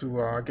best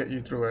to get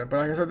you through it. But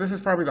like I said, this is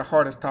probably the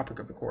hardest topic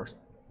of the course.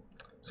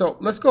 So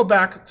let's go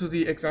back to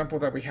the example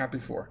that we had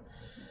before.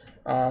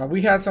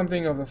 We had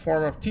something of the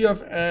form of t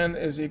of n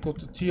is equal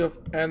to t of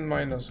n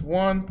minus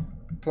 1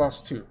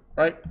 plus 2,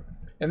 right?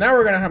 And now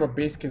we're going to have a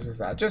base case of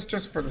that,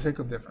 just for the sake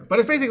of difference. But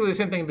it's basically the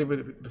same thing we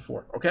did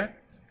before, okay?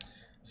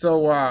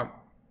 So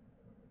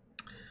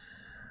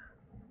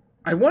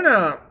I want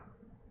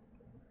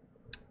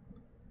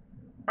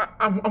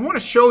to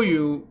show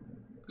you.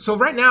 So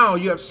right now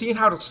you have seen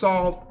how to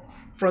solve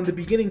from the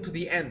beginning to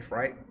the end,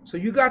 right? So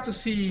you got to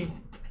see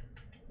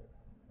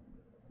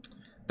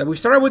that we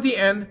started with the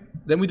n,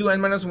 then we do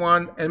n minus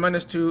 1, n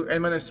minus 2,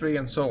 n minus 3,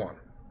 and so on.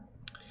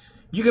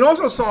 You can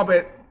also solve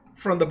it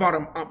from the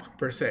bottom up,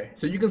 per se.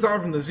 So you can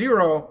solve from the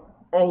 0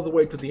 all the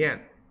way to the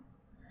end.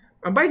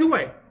 And by the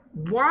way,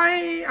 why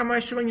am I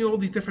showing you all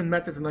these different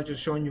methods and not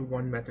just showing you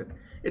one method?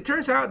 It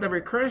turns out that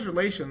recurrence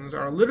relations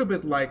are a little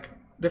bit like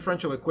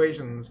differential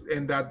equations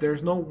in that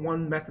there's no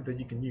one method that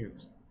you can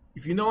use.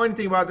 If you know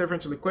anything about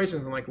differential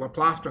equations and like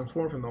Laplace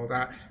transforms and all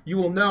that, you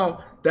will know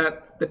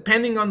that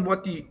depending on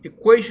what the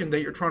equation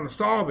that you're trying to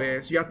solve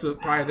is, you have to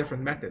apply a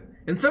different method.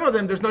 In some of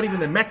them, there's not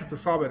even a method to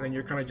solve it and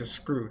you're kind of just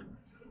screwed.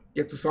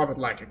 You have to solve it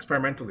like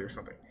experimentally or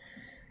something.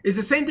 It's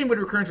the same thing with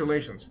recurrence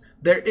relations.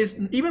 There is,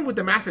 even with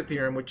the master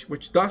theorem,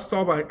 which does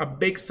solve a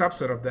big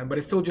subset of them, but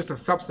it's still just a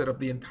subset of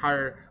the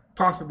entire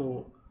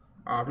possible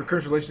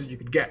recurrence relations you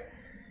could get.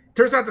 It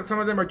turns out that some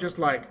of them are just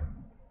like,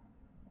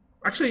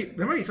 actually,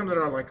 there might be some that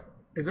are like,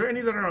 is there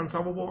any that are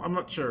unsolvable? I'm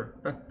not sure.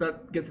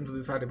 That gets into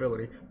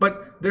decidability.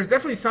 But there's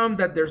definitely some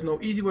that there's no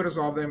easy way to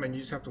solve them, and you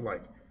just have to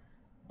like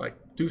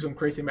do some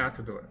crazy math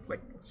to do it,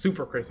 like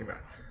super crazy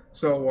math.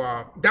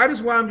 So that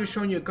is why I'm just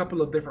showing you a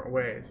couple of different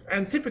ways.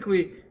 And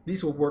typically,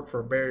 these will work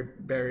for very,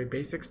 very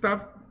basic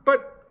stuff.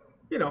 But,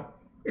 you know,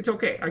 it's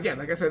okay. Again,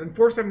 like I said, in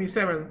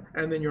 477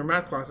 and in your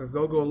math classes,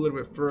 they'll go a little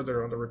bit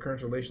further on the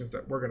recurrence relations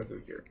that we're going to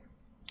do here.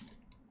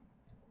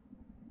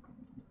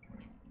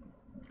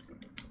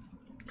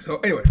 So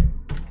anyway,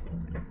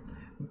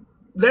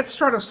 let's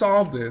try to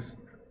solve this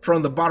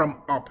from the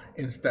bottom up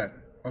instead,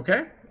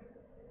 okay?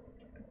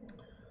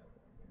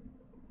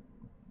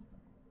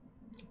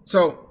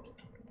 So,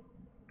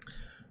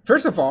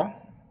 first of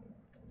all,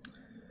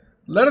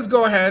 let us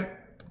go ahead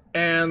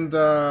and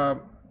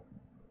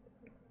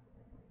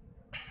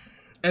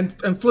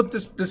flip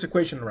this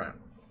equation around.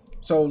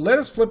 So let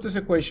us flip this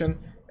equation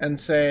and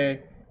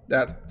say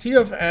that t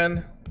of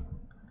n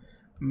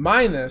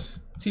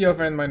minus t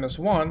of n minus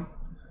 1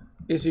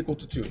 is equal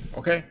to 2,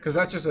 okay? Because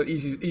that's just an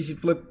easy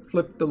flip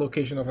the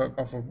location of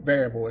a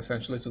variable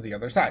essentially to the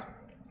other side,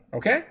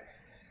 okay?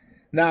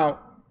 Now,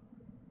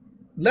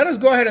 let us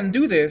go ahead and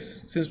do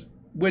this since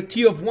with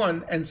t of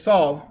 1 and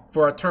solve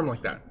for a term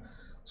like that.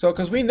 So,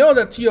 because we know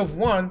that t of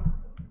 1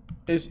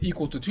 is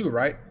equal to 2,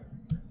 right?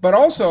 But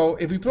also,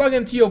 if we plug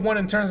in t of 1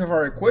 in terms of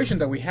our equation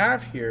that we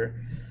have here,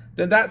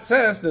 then that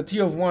says that t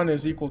of 1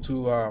 is equal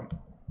to,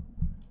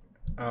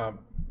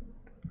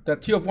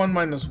 that t of 1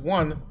 minus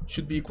 1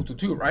 should be equal to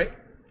 2, right?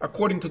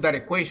 According to that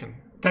equation,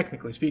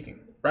 technically speaking,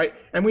 right?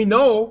 And we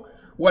know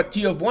what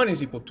t of 1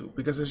 is equal to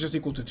because it's just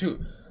equal to 2.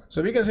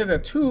 So we can say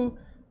that 2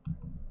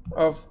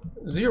 of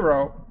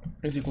 0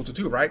 is equal to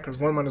 2, right? Because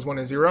 1 minus 1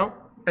 is 0.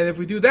 And if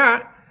we do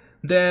that,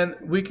 then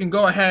we can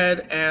go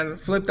ahead and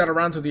flip that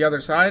around to the other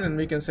side, and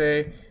we can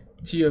say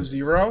t of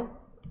 0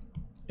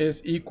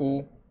 is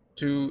equal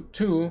to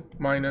 2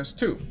 minus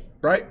 2,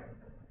 right?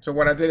 So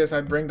what I did is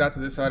I bring that to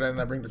this side and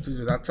I bring the 2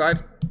 to that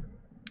side.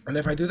 And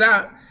if I do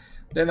that,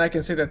 then I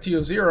can say that t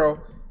of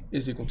 0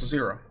 is equal to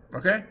 0.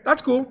 Okay,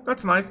 that's cool.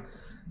 That's nice.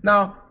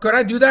 Now, could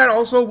I do that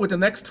also with the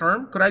next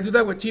term? Could I do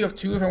that with t of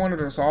 2 if I wanted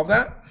to solve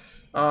that?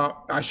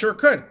 I sure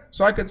could.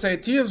 So I could say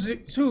t of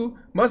 2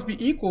 must be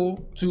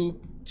equal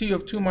to t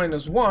of 2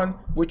 minus 1,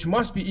 which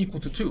must be equal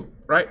to 2,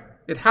 right?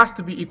 It has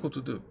to be equal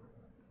to 2.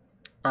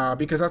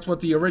 Because that's what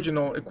the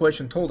original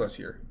equation told us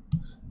here.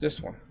 This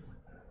one.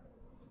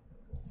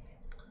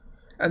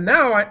 And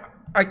now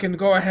I can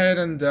go ahead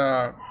and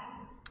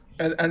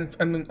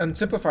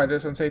simplify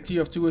this and say t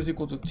of 2 is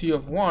equal to t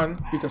of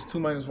 1 because 2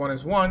 minus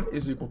 1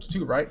 is equal to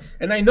 2, right?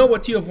 And I know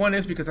what t of 1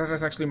 is because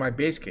that's actually my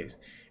base case,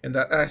 and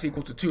that's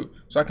equal to 2.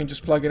 So I can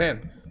just plug it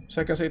in.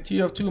 So I can say t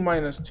of 2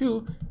 minus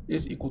 2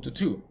 is equal to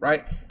 2,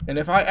 right? And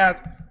if I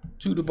add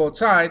 2 to both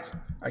sides,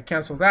 I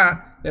cancel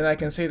that, then I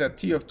can say that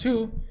t of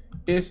 2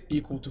 is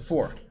equal to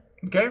 4,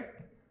 okay?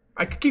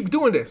 I could keep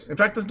doing this. In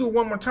fact, let's do it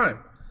one more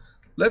time.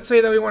 Let's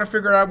say that we want to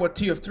figure out what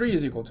t of 3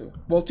 is equal to.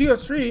 Well, t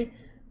of 3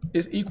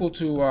 is equal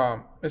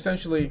to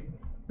essentially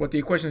what the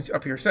equation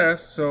up here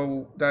says.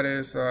 So that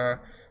is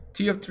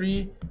t of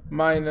 3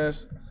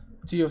 minus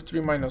t of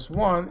 3 minus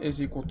 1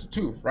 is equal to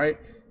 2, right?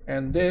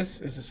 And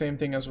this is the same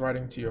thing as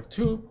writing t of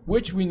 2,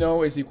 which we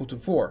know is equal to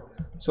 4.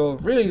 So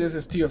really this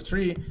is t of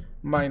 3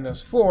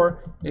 minus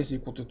 4 is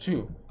equal to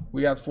 2.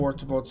 We add 4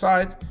 to both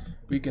sides.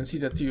 We can see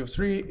that t of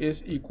 3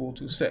 is equal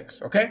to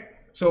 6. Okay?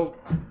 So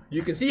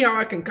you can see how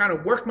I can kind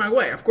of work my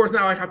way. Of course,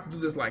 now I have to do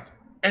this like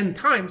n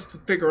times to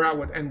figure out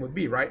what n would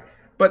be, right?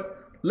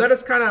 But let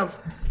us kind of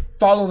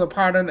follow the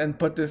pattern and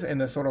put this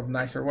in a sort of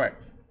nicer way.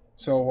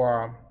 So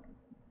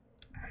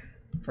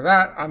for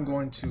that, I'm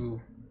going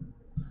to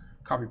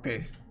copy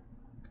paste,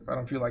 because I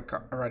don't feel like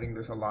writing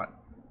this a lot.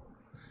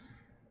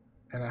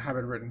 And I have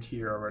it written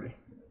here already.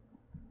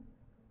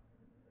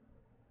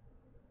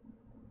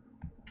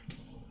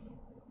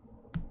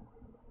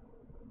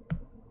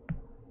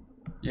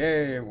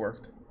 Yay, it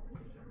worked.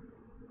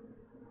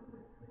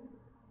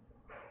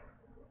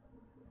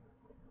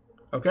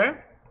 Okay,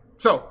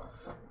 so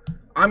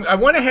I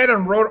went ahead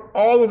and wrote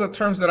all of the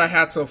terms that I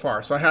had so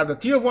far. So I have the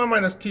t of 1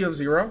 minus t of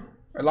 0.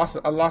 I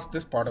lost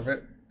this part of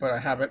it, but I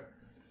have it.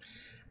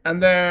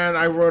 And then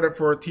I wrote it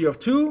for t of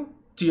 2,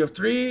 t of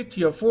 3,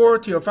 t of 4,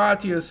 t of 5,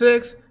 t of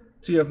 6,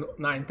 t of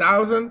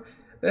 9,000.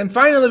 Then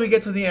finally we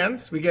get to the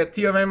ends. We get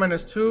t of n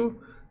minus 2,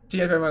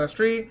 t of n minus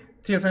 3,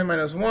 t of n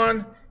minus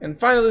 1, and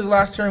finally the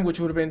last term, which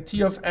would have been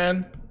t of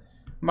n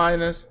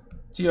minus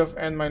t of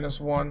n minus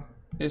 1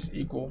 is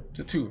equal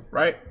to 2,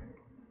 right?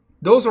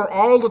 Those are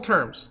all the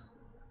terms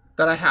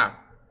that I have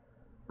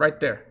right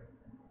there.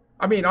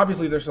 I mean,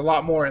 obviously there's a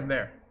lot more in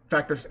there. In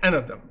fact, there's n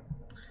of them.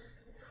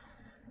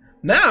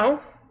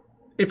 Now,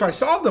 if I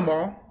solve them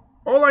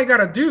all I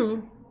gotta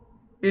do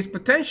is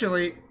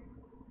potentially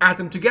add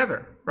them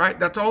together, right?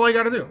 That's all I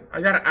gotta do.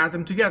 I gotta add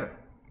them together.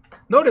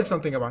 Notice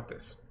something about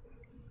this.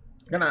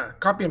 I'm gonna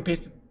copy and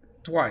paste it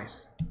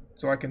twice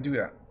so I can do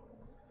that.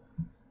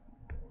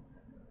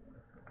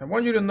 I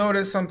want you to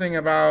notice something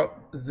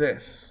about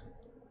this.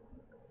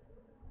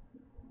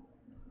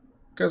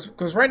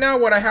 Because right now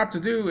what I have to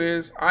do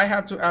is I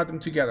have to add them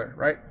together,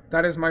 right?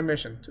 That is my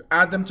mission, to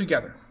add them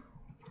together.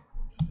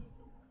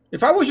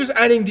 If I was just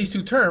adding these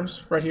two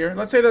terms right here,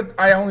 let's say that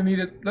I only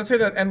needed, let's say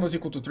that n was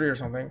equal to 3 or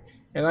something,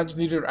 and I just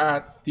needed to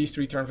add these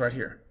 3 terms right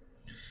here.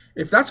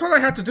 If that's all I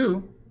had to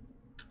do,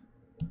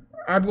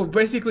 I will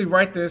basically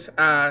write this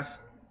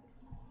as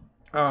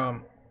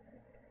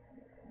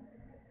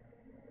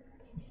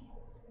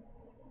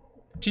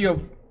t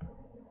of,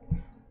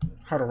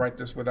 how to write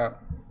this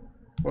without,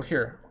 well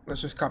here,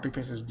 let's just copy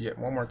paste this yet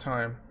one more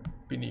time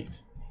beneath.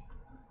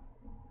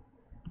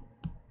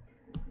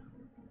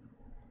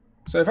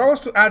 So if I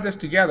was to add this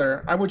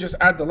together, I would just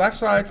add the left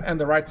sides and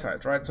the right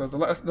sides, right? So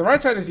the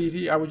right side is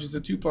easy. I would just do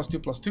 2 plus 2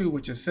 plus 2,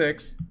 which is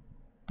 6.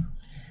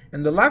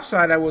 And the left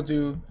side, I will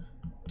do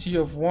t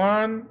of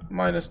 1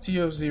 minus t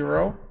of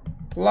 0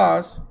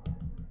 plus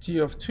t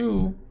of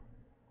 2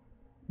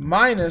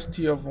 minus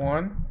t of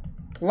 1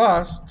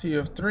 plus t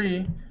of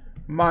 3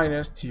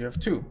 minus t of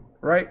 2,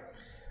 right?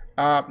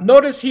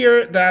 Notice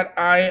here that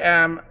I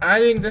am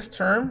adding this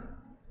term,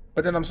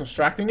 but then I'm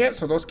subtracting it,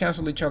 so those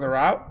cancel each other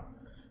out.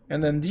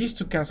 And then these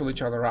two cancel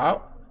each other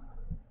out,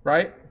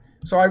 right?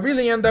 So I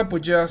really end up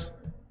with just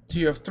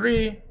t of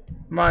 3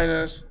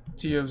 minus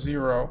t of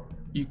 0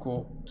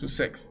 equal to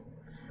 6.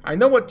 I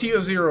know what t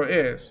of 0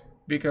 is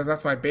because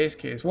that's my base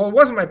case. Well, it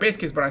wasn't my base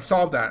case, but I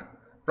solved that,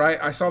 right?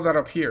 I solved that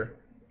up here.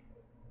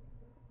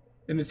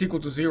 And it's equal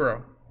to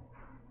 0.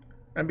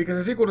 And because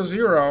it's equal to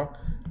 0,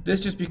 this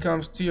just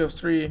becomes t of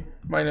 3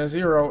 minus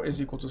 0 is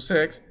equal to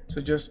 6.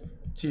 So just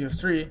t of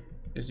 3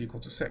 is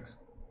equal to 6.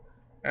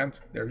 And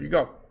there you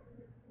go.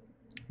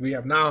 We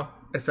have now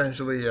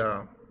essentially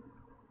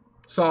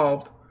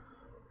solved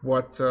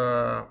what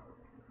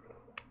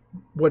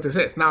this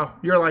is. Now,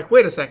 you're like,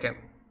 wait a second.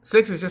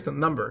 6 is just a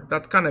number.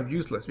 That's kind of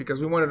useless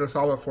because we wanted to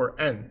solve it for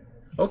n.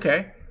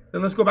 Okay,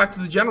 then let's go back to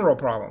the general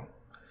problem.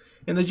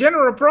 In the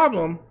general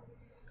problem,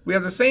 we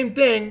have the same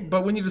thing,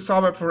 but we need to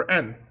solve it for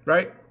n,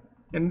 right?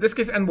 In this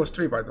case, n was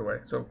 3, by the way.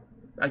 So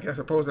I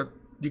suppose that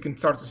you can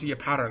start to see a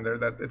pattern there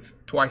that it's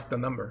twice the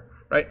number,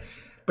 right?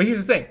 But here's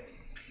the thing.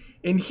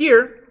 In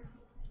here,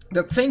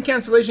 that same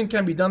cancellation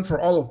can be done for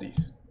all of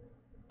these.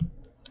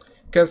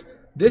 Because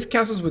this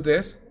cancels with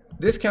this,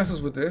 this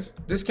cancels with this,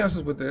 this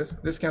cancels with this,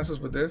 this cancels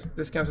with this,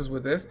 this cancels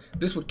with this,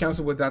 this would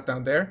cancel with that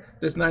down there,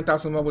 this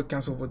 9,001 would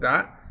cancel with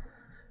that,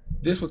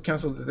 this would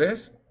cancel with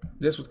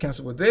this would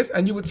cancel with this,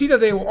 and you would see that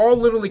they will all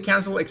literally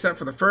cancel except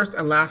for the first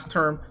and last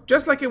term,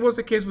 just like it was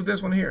the case with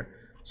this one here.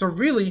 So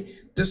really,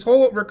 this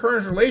whole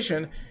recurrence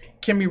relation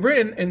can be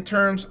written in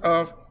terms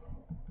of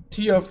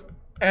t of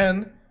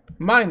n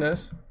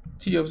minus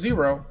t of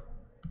 0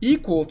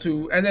 equal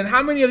to, and then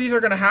how many of these are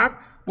going to have?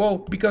 Well,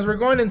 because we're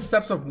going in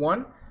steps of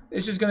 1,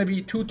 it's just going to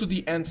be 2 to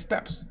the n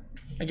steps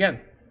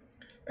again.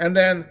 And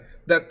then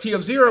that t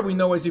of 0 we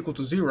know is equal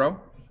to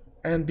 0,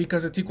 and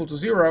because it's equal to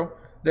 0,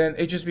 then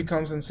it just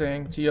becomes in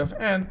saying t of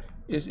n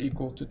is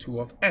equal to 2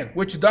 of n,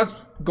 which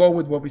does go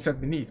with what we said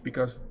beneath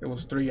because it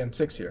was 3 and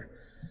 6 here.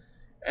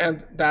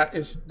 And that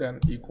is then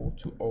equal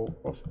to O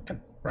of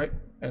n, right?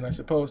 And I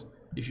suppose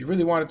if you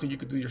really wanted to, you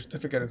could do your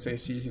certificate and say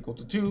c is equal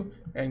to 2,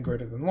 n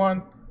greater than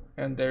 1,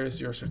 and there's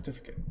your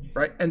certificate,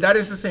 right? And that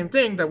is the same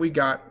thing that we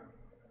got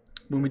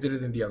when we did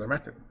it in the other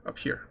method up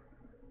here.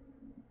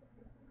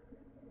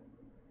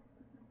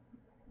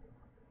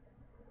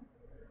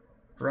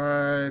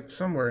 right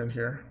somewhere in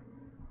here.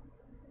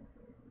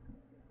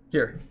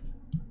 Here.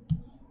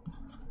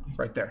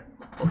 Right there.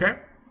 Okay?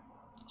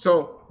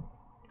 So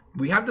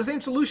we have the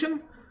same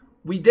solution.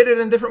 We did it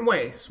in different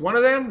ways. One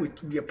of them,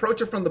 we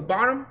approach it from the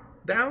bottom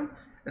down,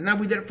 and now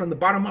we did it from the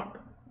bottom up.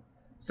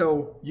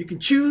 So you can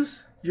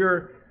choose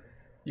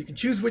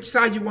which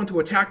side you want to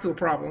attack to a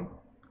problem,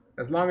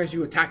 as long as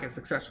you attack it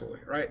successfully,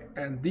 right?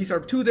 And these are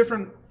two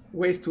different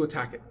ways to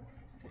attack it.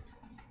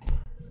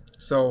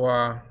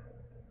 So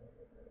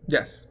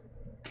yes.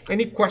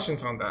 Any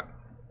questions on that?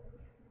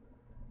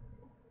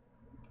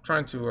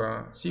 Trying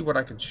to see what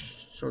I can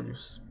show you.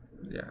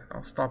 Yeah,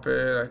 I'll stop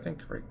it, I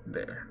think, right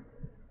there.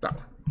 That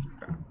one.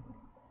 Okay.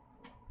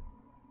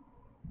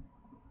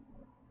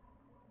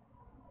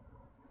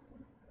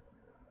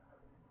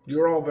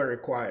 You're all very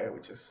quiet,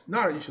 which is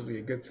not usually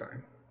a good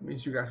sign. It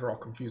means you guys are all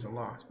confused and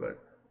lost, but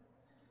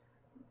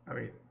I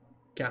mean,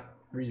 can't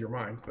read your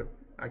mind, but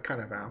I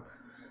kind of am.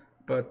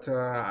 But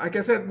like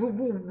I said,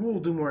 we'll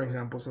do more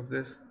examples of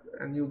this,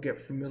 and you'll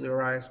get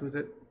familiarized with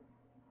it.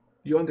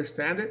 You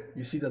understand it.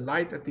 You see the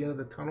light at the end of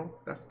the tunnel.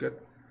 That's good.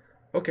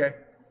 Okay.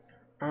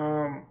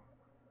 Like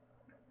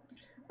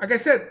I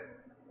said,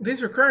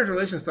 this recurrence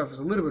relation stuff is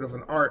a little bit of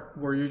an art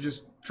where you're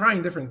just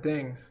trying different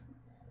things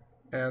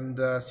and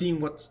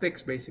seeing what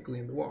sticks basically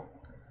in the wall.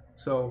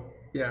 So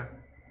yeah,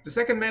 the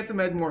second method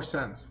made more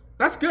sense.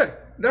 That's good.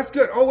 That's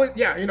good. Always,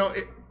 yeah. You know,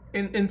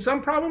 in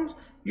some problems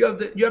you have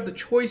the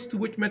choice to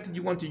which method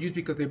you want to use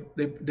because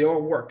they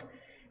all work,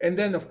 and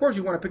then of course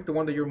you want to pick the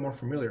one that you're more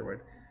familiar with.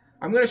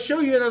 I'm going to show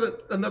you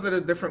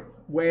another different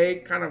way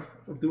kind of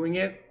doing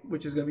it,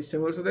 which is going to be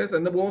similar to this.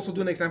 And then we'll also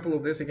do an example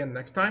of this again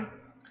next time.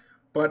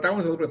 But that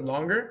one's a little bit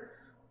longer.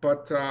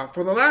 But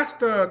for the last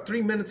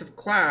 3 minutes of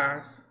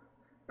class,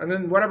 and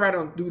then whatever I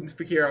don't do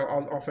here,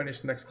 I'll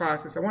finish next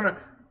class, is I want to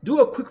do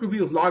a quick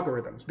review of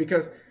logarithms.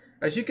 Because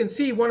as you can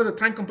see, one of the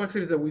time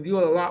complexities that we deal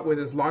a lot with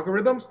is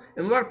logarithms.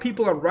 And a lot of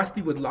people are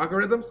rusty with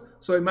logarithms.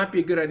 So it might be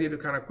a good idea to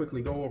kind of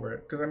quickly go over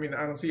it. Because I mean,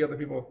 I don't see other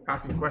people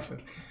asking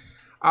questions.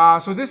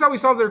 So is this how we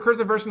solve the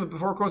recursive version of the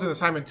 4 codes in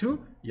assignment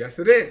 2? Yes,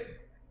 it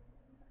is.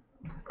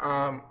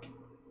 Yeah,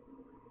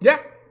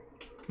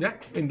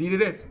 indeed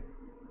it is.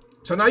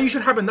 So now you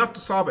should have enough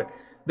to solve it.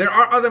 There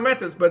are other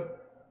methods,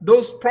 but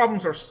those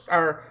problems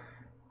are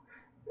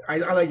I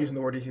like using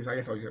the word easy, so I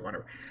guess I'll use it,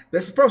 whatever.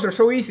 These problems are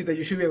so easy that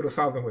you should be able to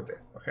solve them with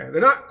this. Okay,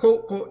 they're not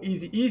quote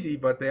easy,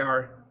 but they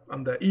are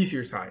on the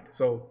easier side.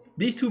 So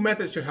these two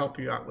methods should help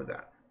you out with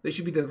that. They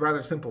should be the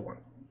rather simple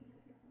ones.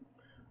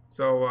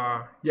 So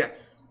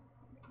yes.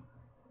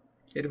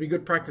 It'll be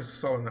good practice to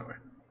solve that way.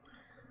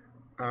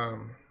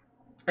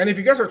 And if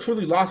you guys are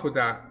truly lost with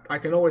that, I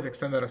can always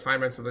extend that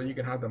assignment so that you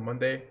can have the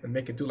Monday and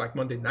make it do like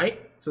Monday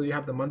night. So you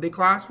have the Monday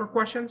class for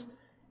questions,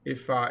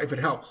 if it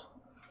helps.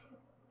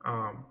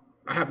 I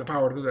have the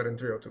power to do that in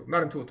 302.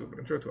 Not in 202, but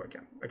in 302 I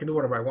can. I can do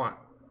whatever I want.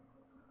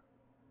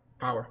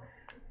 Power.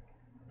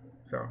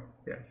 So,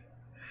 yes.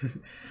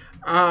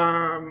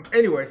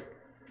 Anyways.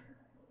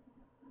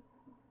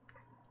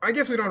 I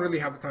guess we don't really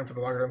have the time for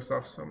the logarithm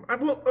stuff. So I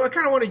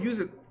kind of want to use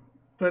it.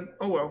 But,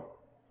 oh well,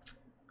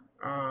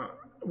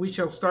 we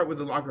shall start with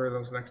the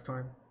logarithms next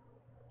time.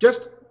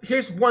 Just,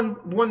 here's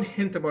one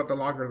hint about the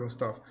logarithm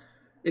stuff.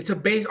 It's a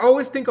base,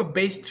 always think of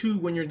base 2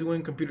 when you're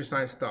doing computer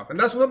science stuff. And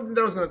that's something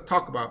that I was going to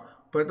talk about,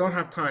 but I don't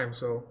have time,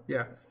 so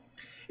yeah.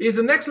 Is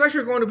the next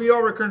lecture going to be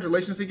all recurrent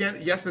relations again?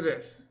 Yes, it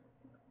is.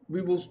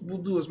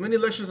 We'll do as many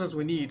lectures as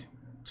we need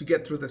to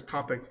get through this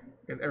topic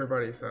in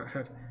everybody's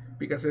head.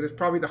 Because it is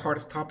probably the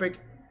hardest topic.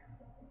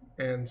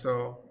 And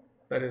so,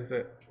 that is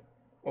it.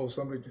 Oh,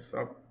 somebody just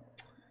subbed.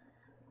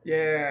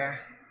 Yeah.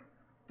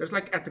 There's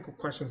like ethical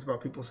questions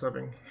about people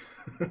subbing.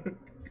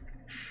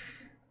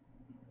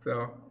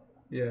 So,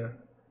 yeah.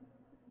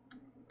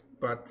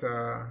 But,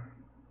 I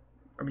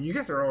mean, you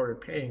guys are already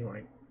paying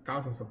like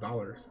thousands of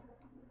dollars.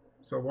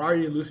 So why are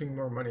you losing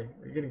more money?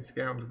 You're getting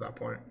scammed at that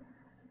point.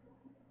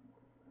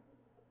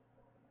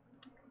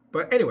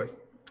 But anyways,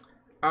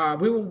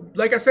 we will,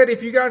 like I said,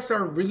 if you guys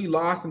are really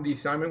lost in the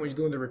assignment when you're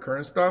doing the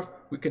recurrent stuff,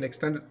 we can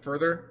extend it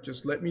further.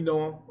 Just let me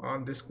know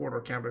on Discord or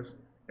Canvas,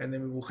 and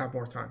then we will have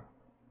more time.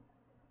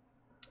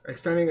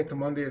 Extending it to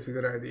Monday is a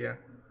good idea.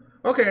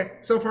 Okay,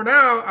 so for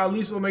now, at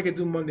least we'll make it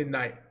do Monday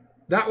night.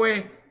 That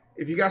way,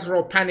 if you guys are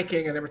all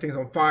panicking and everything's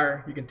on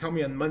fire, you can tell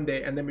me on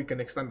Monday, and then we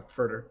can extend it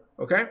further.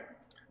 Okay?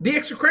 The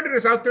extra credit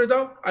is out there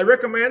though. I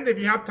recommend if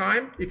you have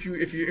time, if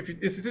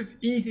it's this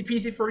easy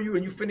peasy for you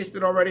and you finished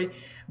it already,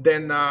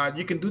 then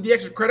you can do the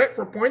extra credit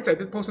for points. I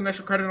did post an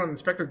extra credit on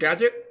Inspector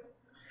Gadget,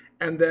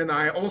 and then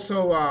I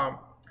also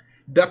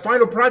the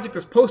final project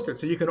is posted,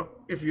 so you can,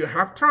 if you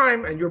have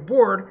time and you're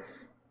bored,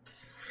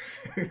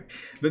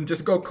 then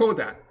just go code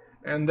that,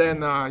 and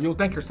then you'll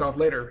thank yourself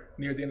later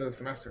near the end of the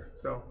semester.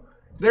 So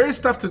there is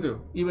stuff to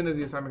do even as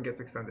the assignment gets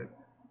extended.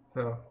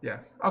 So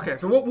yes, okay.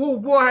 So we'll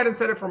go ahead and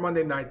set it for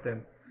Monday night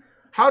then.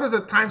 How does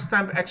the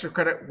timestamp extra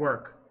credit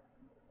work?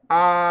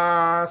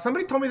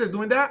 Somebody told me they're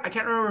doing that. I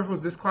can't remember if it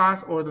was this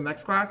class or the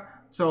next class.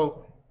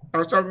 So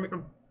I'll start,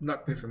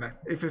 not this or next.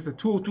 If it's the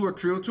 202 or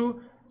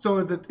 302, So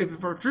if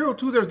for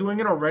 302 they're doing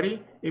it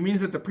already, it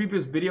means that the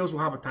previous videos will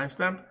have a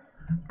timestamp.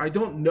 I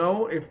don't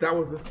know if that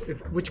was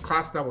which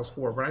class that was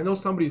for, but I know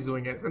somebody's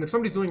doing it. And if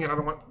somebody's doing it, I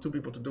don't want two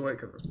people to do it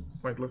because it's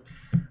pointless.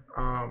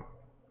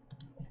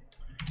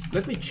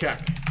 Let me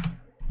check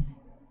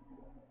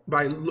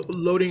by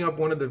loading up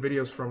one of the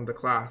videos from the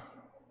class.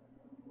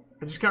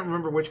 I just can't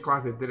remember which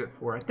class they did it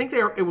for. I think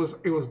it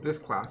was this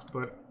class,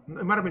 but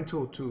it might have been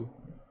 202.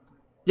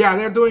 Yeah,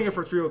 they're doing it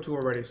for 302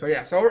 already. So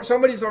yeah, so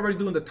somebody's already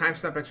doing the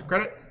timestamp extra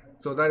credit,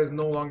 so that is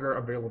no longer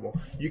available.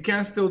 You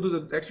can still do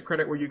the extra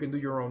credit where you can do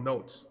your own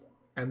notes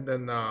and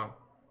then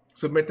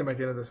submit them at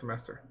the end of the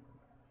semester.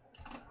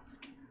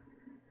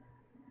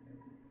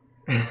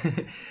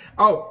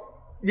 Oh,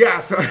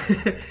 yeah, so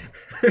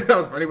that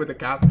was funny with the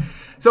caps.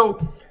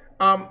 So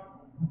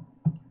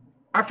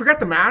I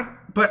forgot the math,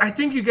 but I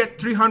think you get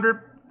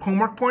 300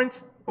 homework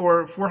points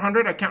or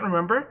 400, I can't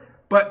remember.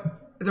 But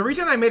the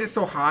reason I made it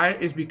so high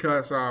is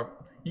because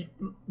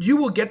you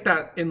will get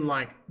that in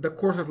like the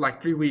course of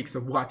like 3 weeks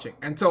of watching.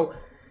 And so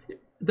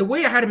the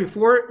way I had it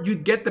before,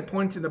 you'd get the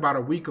points in about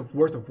a week of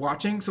worth of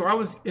watching. So I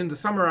was in the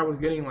summer, I was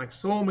getting like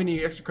so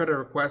many extra credit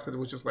requests that it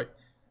was just like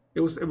it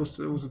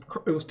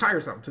was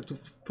tiresome to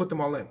put them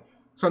all in.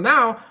 So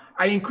now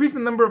I increase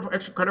the number of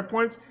extra credit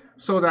points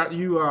so that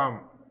you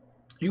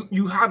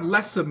have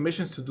less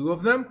submissions to do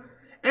of them.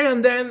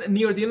 And then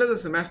near the end of the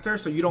semester,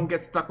 so you don't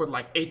get stuck with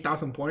like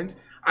 8,000 points,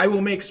 I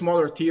will make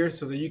smaller tiers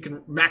so that you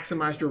can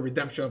maximize your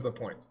redemption of the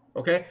points.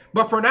 Okay?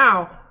 But for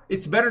now,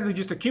 it's better to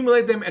just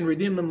accumulate them and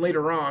redeem them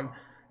later on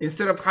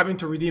instead of having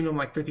to redeem them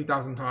like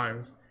 50,000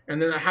 times.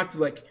 And then I have to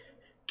like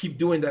keep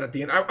doing that at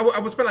the end. I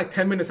would spend like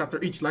 10 minutes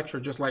after each lecture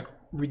just like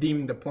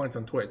redeeming the points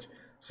on Twitch.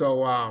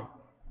 So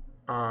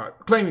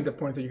claiming the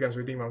points that you guys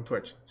redeem on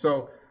Twitch.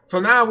 So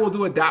now we'll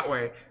do it that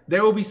way.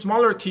 There will be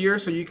smaller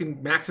tiers so you can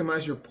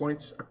maximize your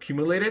points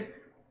accumulated.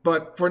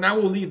 But for now,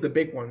 we'll leave the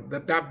big one,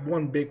 that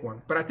one big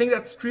one. But I think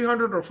that's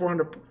 300 or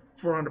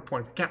 400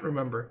 points. I can't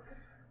remember.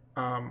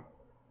 I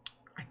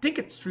think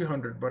it's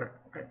 300, but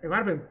it might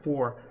have been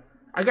 4.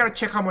 I got to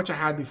check how much I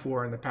had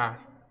before in the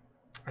past.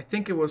 I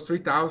think it was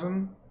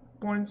 3,000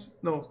 points.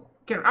 No,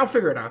 I'll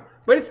figure it out.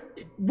 But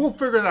we'll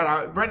figure that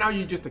out. Right now,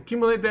 you just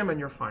accumulate them and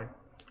you're fine.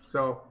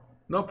 So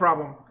no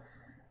problem.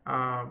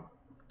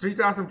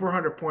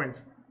 3,400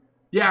 points.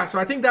 Yeah, so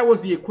I think that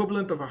was the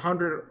equivalent of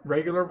 100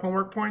 regular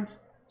homework points.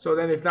 So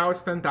then if now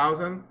it's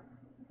 10,000,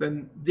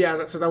 then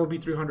yeah, so that would be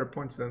 300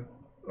 points then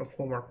of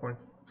homework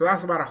points. So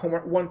that's about a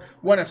homework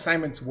one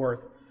assignment's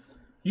worth.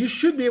 You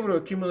should be able to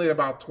accumulate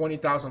about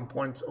 20,000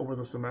 points over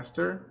the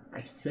semester,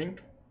 I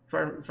think,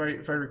 if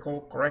I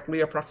recall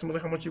correctly,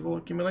 approximately how much you will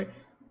accumulate.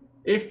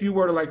 If you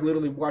were to like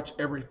literally watch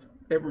every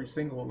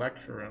single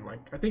lecture, and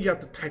like I think you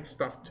have to type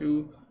stuff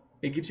too.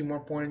 It gives you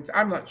more points.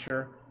 I'm not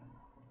sure.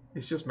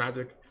 It's just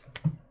magic.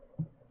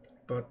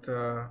 But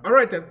all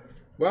right then.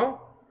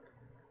 Well,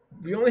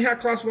 we only had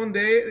class one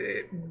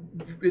day.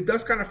 It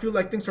does kind of feel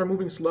like things are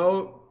moving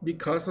slow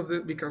because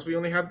we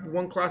only had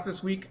one class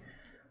this week,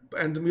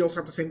 and we also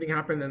have the same thing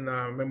happen in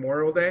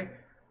Memorial Day.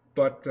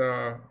 But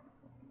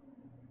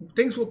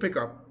things will pick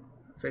up.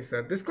 As I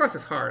said, this class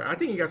is hard. I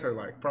think you guys are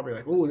like probably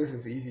like, oh, this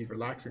is easy,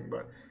 relaxing,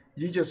 but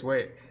you just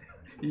wait.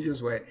 You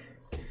just wait.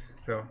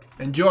 So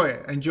enjoy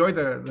it. Enjoy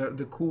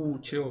the cool,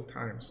 chill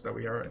times that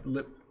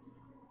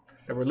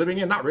we're living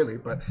in. Not really,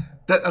 but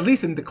that at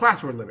least in the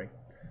class we're living.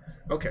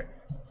 Okay.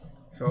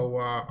 So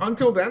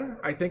until then,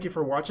 I thank you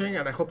for watching,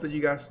 and I hope that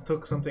you guys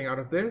took something out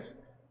of this.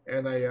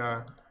 And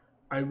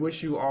I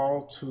wish you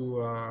all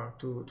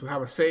to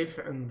have a safe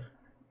and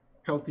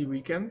healthy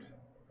weekend,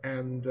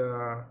 and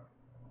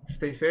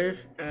stay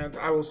safe. And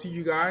I will see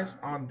you guys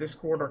on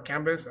Discord or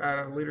Canvas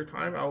at a later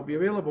time. I will be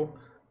available.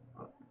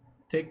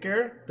 Take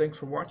care. Thanks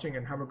for watching,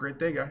 and have a great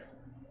day, guys.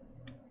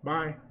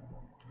 Bye.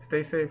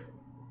 Stay safe.